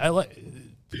in. I mean, I like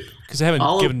because I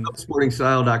haven't given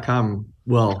sportingstyle.com.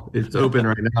 Well, it's open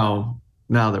right now.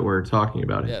 Now that we're talking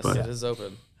about it, yes, it is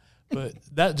open. But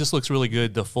that just looks really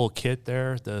good. The full kit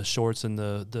there, the shorts and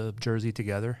the jersey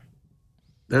together.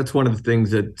 That's one of the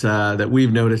things that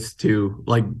we've noticed too.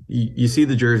 Like you see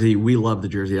the jersey, we love the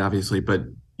jersey, obviously, but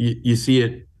you see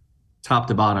it top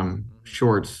to bottom,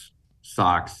 shorts,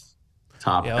 socks,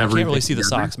 top. Yeah, I can't really see the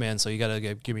socks, man. So you got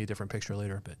to give me a different picture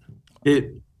later. But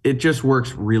it just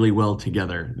works really well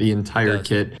together, the entire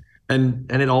kit,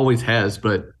 and it always has.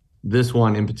 But this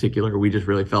one in particular, we just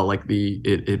really felt like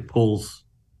it pulls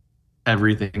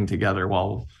everything together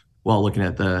while looking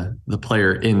at the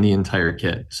player in the entire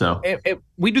kit. So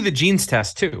we do the jeans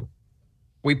test too.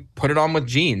 We put it on with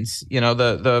jeans. You know,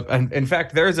 in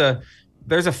fact, there's a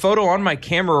photo on my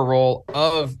camera roll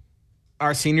of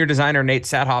our senior designer Nate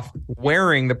Sathoff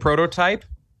wearing the prototype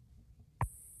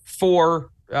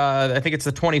for I think it's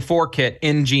the 24 kit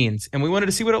in jeans, and we wanted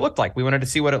to see what it looked like. We wanted to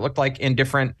see what it looked like in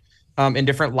different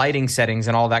lighting settings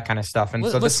and all that kind of stuff. And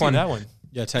so let's see that one.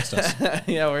 Yeah, text us.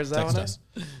 Yeah, where's that text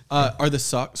one? Us. Are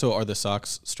the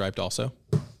socks striped also?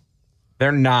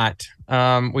 They're not.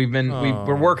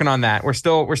 We're working on that. We're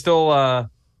still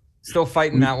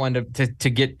fighting that one to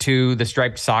get to the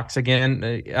striped socks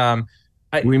again.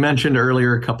 We mentioned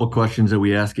earlier a couple questions that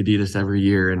we ask Adidas every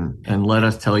year, and let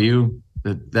us tell you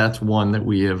that's one that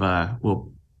we have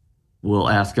we'll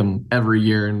ask them every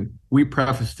year, and we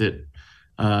prefaced it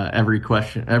every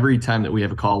time that we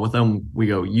have a call with them. We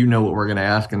go, you know what we're going to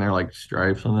ask, and they're like,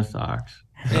 stripes on the socks.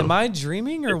 Am I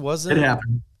dreaming, or wasn't it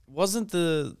happened? Wasn't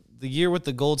the year with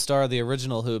the gold star the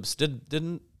original hoops?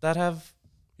 Didn't that have?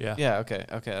 Yeah. Okay.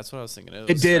 That's what I was thinking.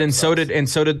 It did, and so did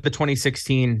the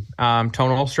 2016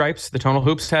 tonal stripes. The tonal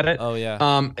hoops had it. Oh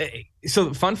yeah.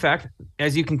 So fun fact,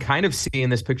 as you can kind of see in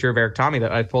this picture of Eric Tommy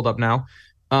that I pulled up now,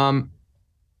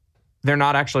 they're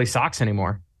not actually socks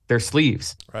anymore. They're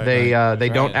sleeves. Right, they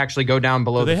don't actually go down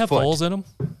below. Do they the have foot. holes in them?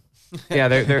 Yeah,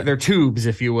 they're tubes,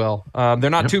 if you will. They're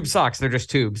not tube socks. They're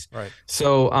just tubes. Right.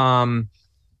 So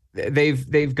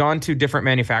they've gone to different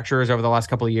manufacturers over the last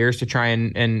couple of years to try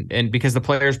and because the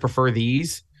players prefer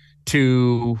these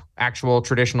to actual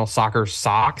traditional soccer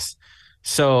socks.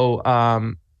 So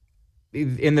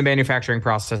in the manufacturing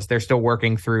process, they're still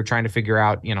working through trying to figure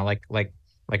out, you know,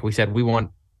 like we said, we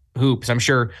want hoops. I'm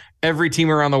sure every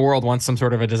team around the world wants some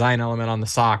sort of a design element on the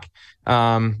sock.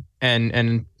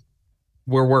 And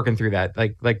we're working through that.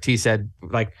 Like T said,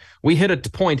 like we hit a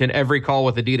point in every call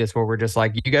with Adidas where we're just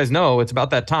like, you guys know it's about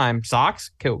that time.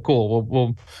 Socks,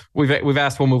 cool. We've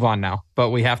asked. We'll move on now, but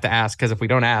we have to ask, because if we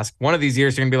don't ask, one of these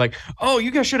years you're gonna be like, oh,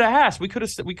 you guys should have asked. We could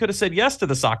have said yes to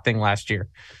the sock thing last year.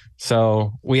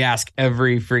 So we ask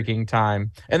every freaking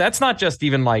time, and that's not just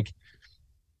even like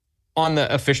on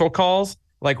the official calls.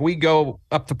 Like we go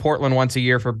up to Portland once a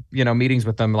year for, you know, meetings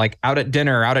with them, like out at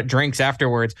dinner, out at drinks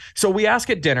afterwards. So we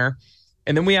ask at dinner.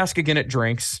 And then we ask again at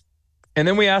drinks, and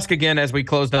then we ask again as we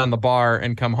close down the bar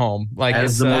and come home. Like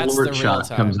as the Malort shot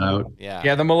comes out.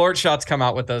 Yeah, the Malort shots come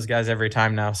out with those guys every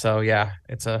time now. So yeah,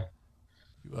 it's a.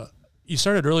 You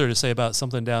started earlier to say about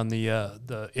something down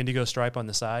the indigo stripe on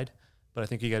the side, but I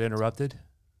think you got interrupted.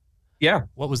 Yeah.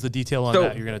 What was the detail on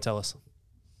that you're going to tell us?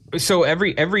 So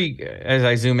every as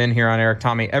I zoom in here on Eric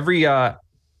Tommy, every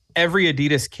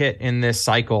Adidas kit in this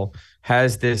cycle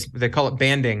has this. They call it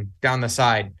banding down the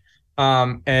side.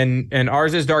 And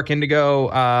ours is dark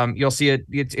indigo. You'll see it.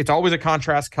 It's always a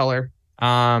contrast color.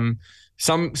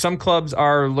 Some clubs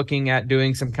are looking at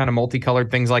doing some kind of multicolored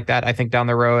things like that. I think down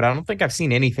the road, I don't think I've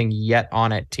seen anything yet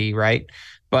on it, T, right?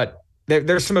 But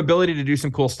there's some ability to do some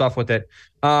cool stuff with it.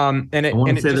 And I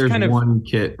want to say there's one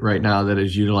kit right now that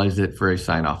has utilized it for a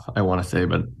sign off. I want to say,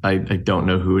 but I don't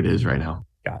know who it is right now.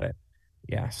 Got it.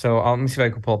 Yeah. So let me see if I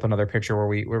can pull up another picture where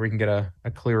we can get a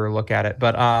clearer look at it.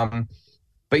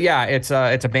 But yeah, it's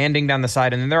a banding down the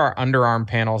side, and then there are underarm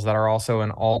panels that are also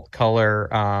an alt color.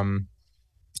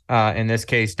 In this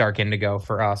case, dark indigo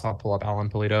for us. I'll pull up Alan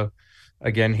Polito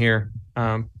again here,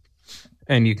 and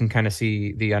you can kind of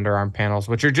see the underarm panels,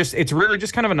 which are it's really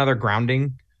just kind of another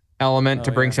grounding element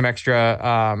to bring some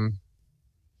extra.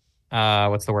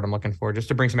 What's the word I'm looking for? Just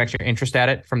to bring some extra interest at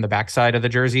it from the backside of the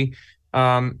jersey.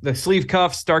 The sleeve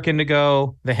cuffs, dark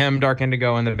indigo, the hem, dark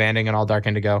indigo, and the banding and all dark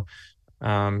indigo.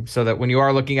 So that when you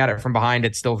are looking at it from behind,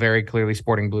 it's still very clearly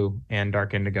sporting blue and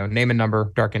dark indigo. Name and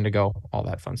number, dark indigo, all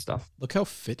that fun stuff. Look how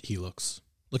fit he looks.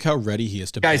 Look how ready he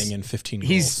is to bang in 15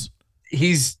 goals.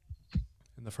 He's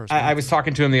in the first. I was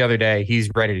talking to him the other day. He's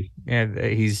ready, and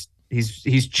he's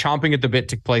chomping at the bit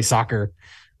to play soccer.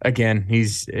 again,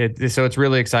 so it's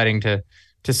really exciting to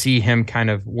see him kind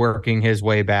of working his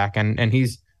way back, and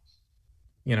he's,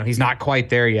 you know, he's not quite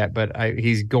there yet, but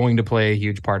he's going to play a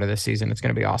huge part of this season. It's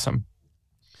going to be awesome.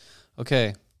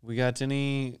 Okay, we got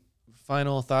any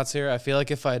final thoughts here? I feel like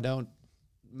if I don't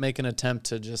make an attempt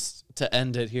to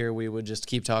end it here, we would just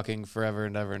keep talking forever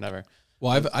and ever and ever.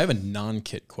 Well, I have a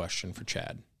non-kit question for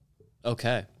Chad.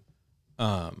 Okay.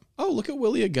 Look at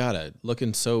Willie Agata,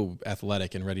 looking so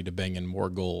athletic and ready to bang in more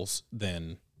goals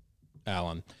than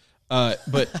Allen.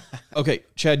 But okay,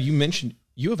 Chad, you mentioned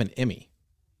you have an Emmy.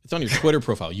 It's on your Twitter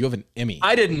profile. You have an Emmy.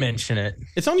 I didn't mention it.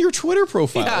 It's on your Twitter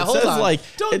profile. Yeah, it hold says on.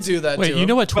 Don't do that. Wait, to you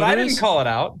know him. what Twitter But I is? didn't call it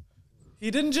out. He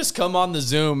didn't just come on the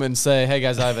Zoom and say, "Hey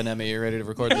guys, I have an Emmy. You ready to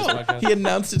record this podcast?" He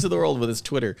announced it to the world with his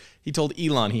Twitter. He told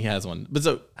Elon he has one. But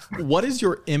so, what is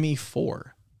your Emmy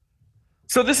for?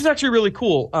 So this is actually really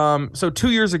cool. So 2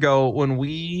 years ago, when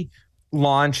we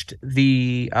launched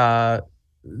the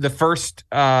first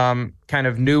kind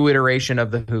of new iteration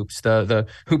of the Hoops, the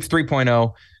Hoops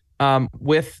 3.0,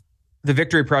 with the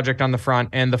Victory Project on the front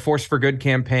and the Force for Good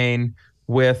campaign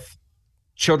with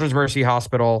Children's Mercy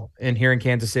Hospital here in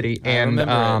Kansas City, and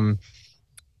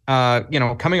you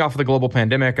know, coming off of the global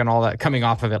pandemic and all that, coming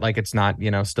off of it like it's not, you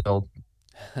know, still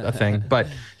a thing, but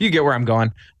you get where I'm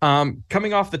going.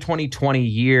 Coming off the 2020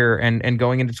 year and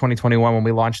going into 2021, when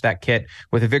we launched that kit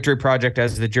with the Victory Project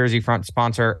as the jersey front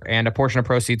sponsor and a portion of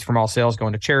proceeds from all sales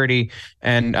going to charity,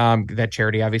 and that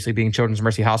charity obviously being Children's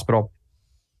Mercy Hospital.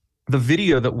 The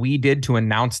video that we did to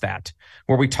announce that,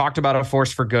 where we talked about a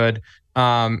force for good,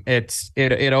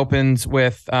 it opens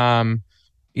with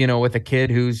you know, with a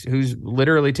kid who's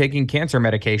literally taking cancer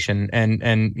medication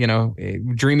and you know,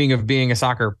 dreaming of being a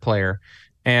soccer player,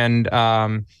 and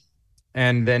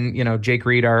then, you know, Jake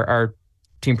Reed, our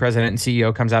team president and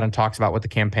CEO, comes out and talks about what the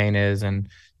campaign is, and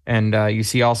you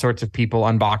see all sorts of people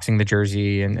unboxing the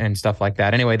jersey and stuff like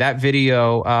that. Anyway, that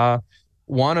video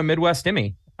won a Midwest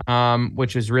Emmy,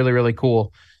 which is really, really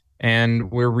cool. And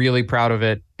we're really proud of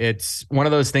it. It's one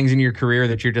of those things in your career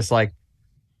that you're just like,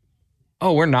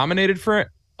 oh, we're nominated for it.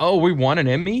 Oh, we won an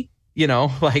Emmy. You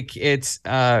know, like it's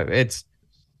a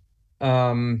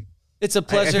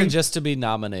pleasure just to be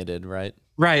nominated, right?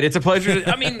 Right. It's a pleasure.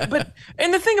 I mean,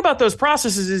 and the thing about those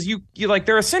processes is you like,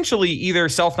 they're essentially either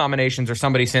self-nominations or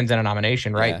somebody sends in a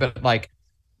nomination, right? Yeah. But like,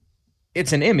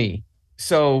 it's an Emmy.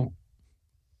 So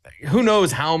who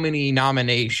knows how many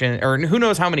who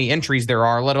knows how many entries there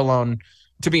are, let alone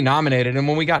to be nominated. And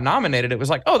when we got nominated, it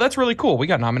was like, oh, that's really cool. We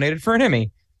got nominated for an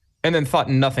Emmy, and then thought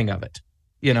nothing of it,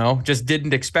 you know, just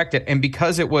didn't expect it. And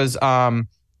because it was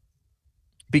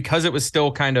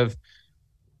still kind of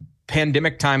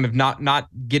pandemic time of not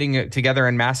getting it together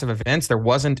in massive events, there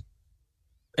wasn't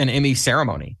an Emmy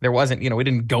ceremony. There wasn't, you know, we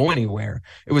didn't go anywhere.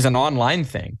 It was an online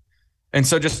thing. And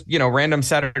so just, you know, random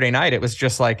Saturday night, it was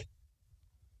just like,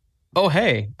 oh,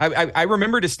 hey, I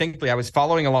remember distinctly, I was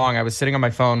following along. I was sitting on my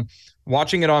phone,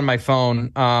 watching it on my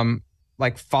phone,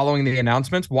 like following the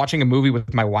announcements, watching a movie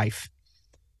with my wife.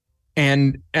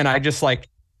 And I just like,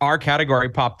 our category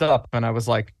popped up and I was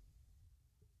like,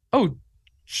 oh,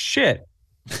 shit.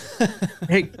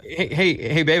 hey,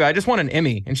 babe, I just won an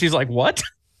Emmy. And she's like, what?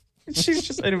 And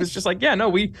it was just like, yeah,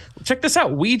 no, check this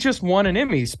out. We just won an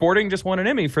Emmy. Sporting just won an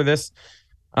Emmy for this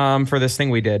thing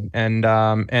we did.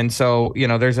 And so, you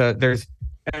know, there's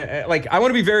like, I want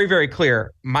to be very, very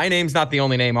clear. My name's not the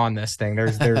only name on this thing.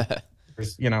 There's,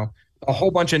 you know, a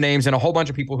whole bunch of names and a whole bunch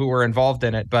of people who were involved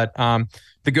in it. But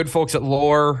the good folks at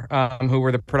Lore, who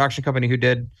were the production company who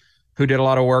did a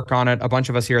lot of work on it, a bunch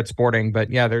of us here at Sporting.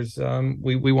 But yeah, there's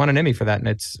we won an Emmy for that, and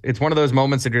it's one of those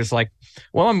moments that you're just like,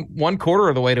 well, I'm 1/4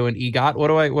 of the way to an EGOT. What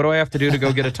do I have to do to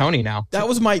go get a Tony now? That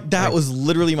was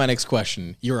literally my next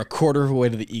question. You're 1/4 of the way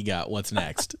to the EGOT. What's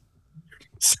next?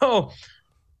 So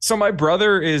my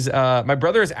brother is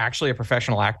actually a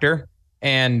professional actor,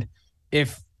 and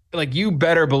if like, you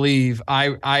better believe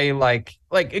I like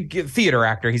a theater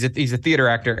actor. He's a theater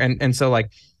actor, and so like,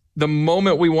 the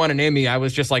moment we won an Emmy, I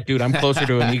was just like, dude, I'm closer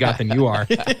to an EGOT than you are.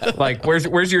 Like,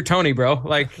 where's your Tony, bro?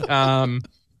 Like,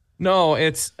 no,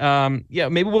 it's, yeah,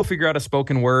 maybe we'll figure out a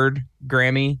spoken word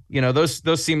Grammy. You know, those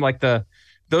seem like the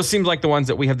ones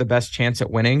that we have the best chance at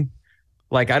winning.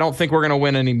 Like, I don't think we're going to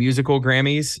win any musical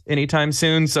Grammys anytime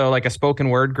soon. So like a spoken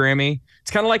word Grammy, it's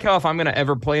kind of like how if I'm going to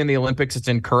ever play in the Olympics, it's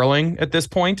in curling at this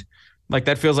point. Like,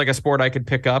 that feels like a sport I could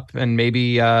pick up and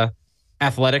maybe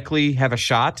athletically have a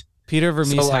shot. Peter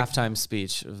Vermees' halftime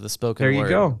speech of the spoken word. There you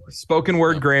go. Spoken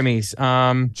word Grammys.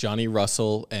 Johnny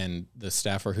Russell and the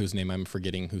staffer whose name I'm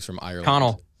forgetting, who's from Ireland.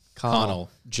 Connell.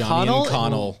 Johnny and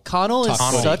Connell. Connell is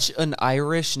such an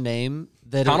Irish name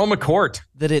Connell McCourt.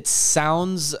 That it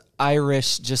sounds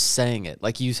Irish just saying it.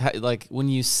 Like when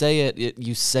you say it,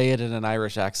 you say it in an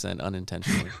Irish accent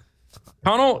unintentionally.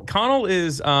 Connell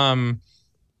is 10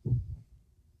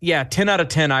 out of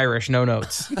 10 Irish, no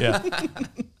notes. Yeah.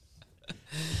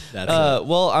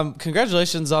 Well,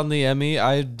 congratulations on the Emmy.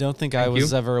 I don't think I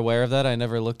was ever aware of that. I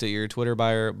never looked at your Twitter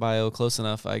bio close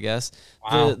enough, I guess.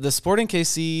 Wow. The Sporting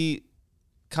KC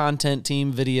content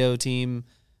team, video team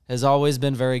has always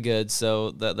been very good.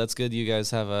 So that's good. You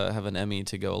guys have an Emmy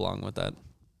to go along with that.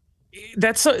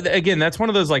 That's one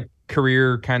of those like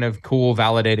career kind of cool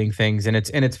validating things. And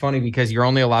it's funny because you're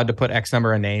only allowed to put X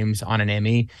number of names on an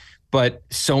Emmy, but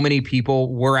so many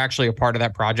people were actually a part of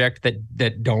that project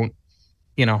that don't,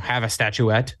 have a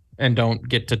statuette and don't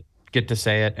get to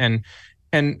say it. And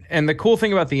the cool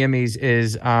thing about the Emmys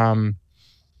is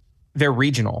they're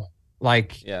regional.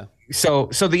 Like, yeah. So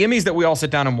the Emmys that we all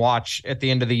sit down and watch at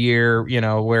the end of the year,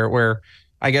 where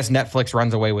I guess Netflix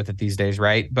runs away with it these days,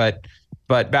 right? But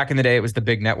back in the day, it was the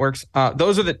big networks.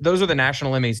 Those are the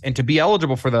national Emmys, and to be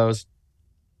eligible for those,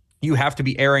 you have to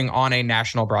be airing on a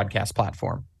national broadcast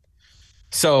platform.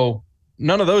 So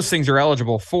none of those things are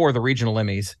eligible for the regional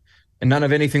Emmys, and none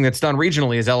of anything that's done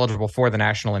regionally is eligible for the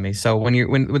national Emmys. So when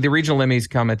the regional Emmys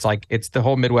come, it's the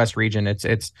whole Midwest region.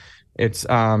 It's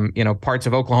parts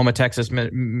of Oklahoma, Texas,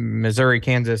 Missouri,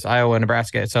 Kansas, Iowa,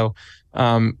 Nebraska. So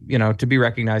to be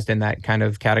recognized in that kind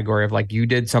of category of like you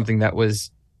did something that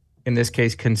was in this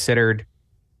case considered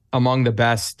among the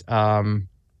best public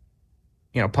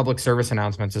service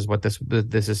announcements is what this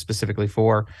is specifically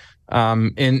for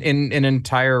in an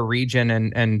entire region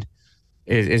and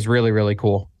is really, really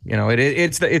cool.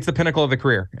 It's the pinnacle of the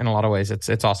career in a lot of ways.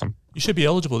 It's awesome. You should be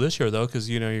eligible this year though, because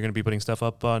you're going to be putting stuff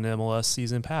up on MLS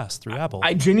Season Pass through Apple.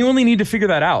 I genuinely need to figure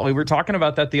that out. We were talking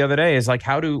about that the other day. Is like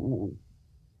who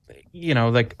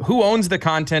owns the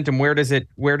content and where is it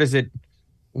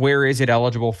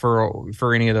eligible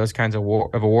for any of those kinds of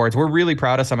awards? We're really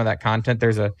proud of some of that content.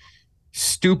 There's a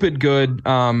stupid good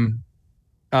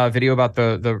video about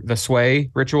the sway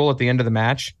ritual at the end of the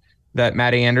match that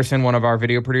Maddie Anderson, one of our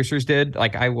video producers, did.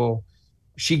 Like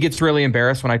she gets really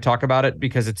embarrassed when I talk about it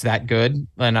because it's that good,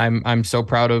 and I'm so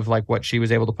proud of like what she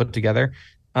was able to put together.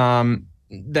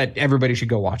 That everybody should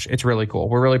go watch. It's really cool.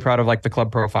 We're really proud of like the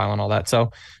club profile and all that.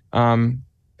 So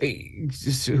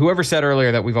whoever said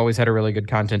earlier that we've always had a really good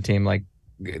content team, like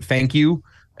thank you,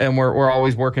 and we're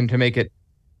always working to make it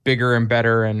bigger and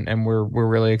better, and we're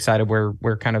really excited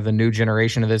where kind of the new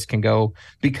generation of this can go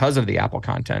because of the Apple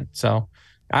content. So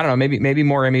I don't know, maybe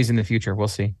more Emmys in the future. We'll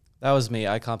see. That was me.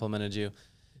 I complimented you.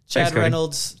 Chad Thanks,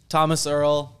 Reynolds, Thomas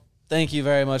Earl, thank you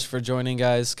very much for joining,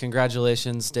 guys.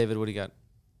 Congratulations. David, what do you got?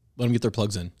 Let them get their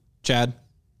plugs in. Chad,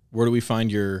 where do we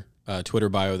find your Twitter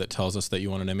bio that tells us that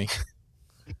you want an Emmy?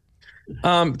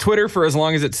 Twitter, for as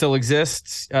long as it still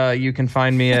exists. You can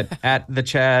find me at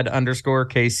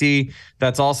 @thechad_KC.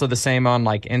 That's also the same on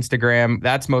like Instagram.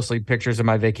 That's mostly pictures of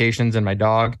my vacations and my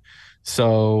dog.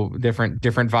 So different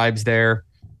vibes there.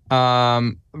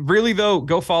 Really though,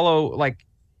 go follow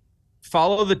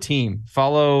the team,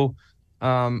 follow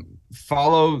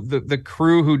the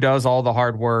crew who does all the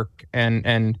hard work,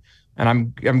 and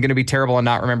I'm going to be terrible and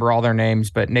not remember all their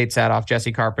names, but Nate Sadoff,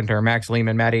 Jesse Carpenter, Max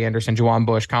Lehman, Maddie Anderson, Juwan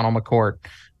Bush, Connell McCourt,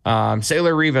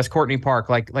 Sailor Rivas, Courtney Park,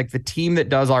 like the team that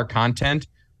does our content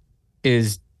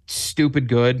is stupid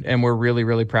good, and we're really,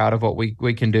 really proud of what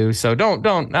we can do. So don't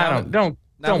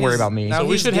worry about me. So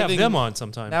we should have them on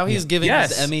sometime. Now he's giving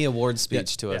his Emmy award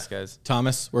speech to us, guys.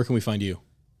 Thomas, where can we find you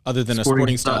other than a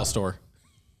Sporting Style store?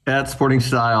 At Sporting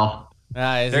Style.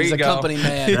 He's a company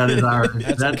man. That is our.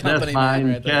 that's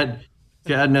mine. Right there.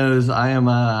 Chad knows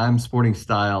I'm Sporting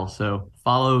Style. So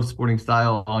follow Sporting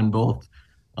Style on both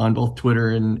Twitter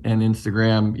and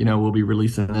Instagram. We'll be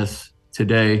releasing this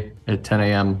today at 10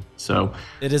 a.m. So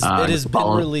it has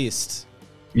been released.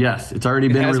 Yes, it's already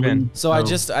been released. So I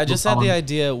just had the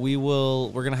idea.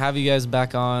 We're gonna have you guys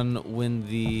back on when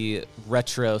the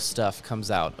retro stuff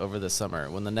comes out over the summer.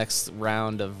 When the next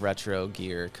round of retro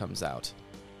gear comes out,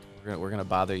 we're gonna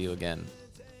bother you again.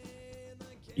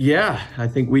 Yeah, I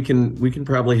think we can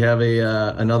probably have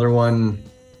another one.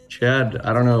 Chad,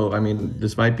 I don't know. I mean,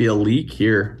 this might be a leak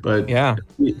here, but yeah,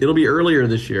 it'll be earlier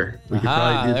this year.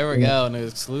 There we go, an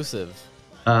exclusive.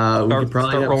 We could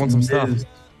probably have rolling some stuff.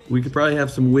 We could probably have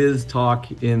some Wiz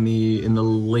talk in the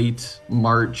late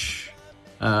March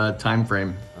time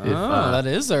frame. That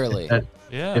is early.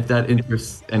 If that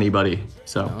interests anybody.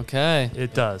 So okay,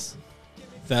 it does.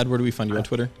 Thad, where do we find you on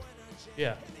Twitter?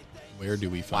 Yeah. Where do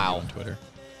we find you on Twitter?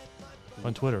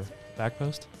 On Twitter,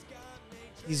 Backpost.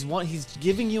 He's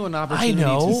giving you an opportunity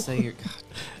to say your.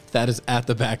 That is at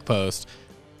the Backpost.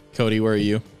 Cody, where are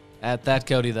you? At that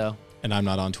Cody, though. And I'm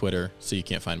not on Twitter, so you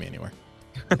can't find me anywhere.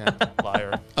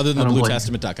 Liar. Other than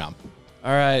BlueTestament.com.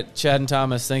 All right, Chad and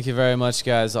Thomas, thank you very much,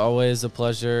 guys. Always a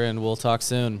pleasure, and we'll talk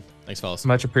soon. Thanks, fellas.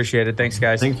 Much appreciated. Thanks,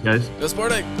 guys. Thanks, guys. Go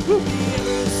Sporting. The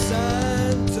other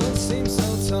side don't seem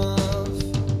so tough.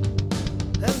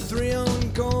 And 3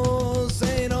 own goals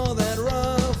ain't all that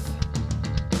rough.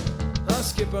 Our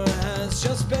skipper has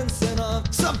just been sent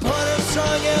off. Some punters strong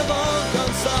have all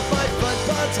gone soft. My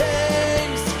football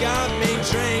team's got me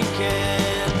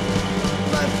drinking.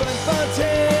 My football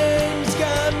team's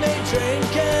got me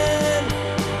drinking.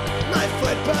 My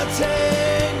football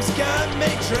team's got me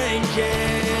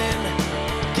drinking.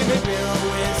 Give me beer or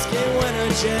whiskey, wine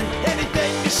or gin.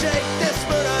 Anything to shake this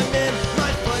mood I'm in.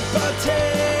 My football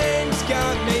team's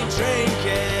got me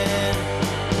drinking.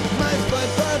 My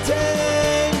football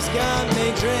team's got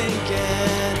me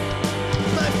drinking.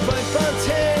 My football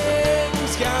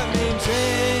team's got me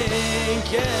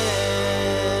drinking.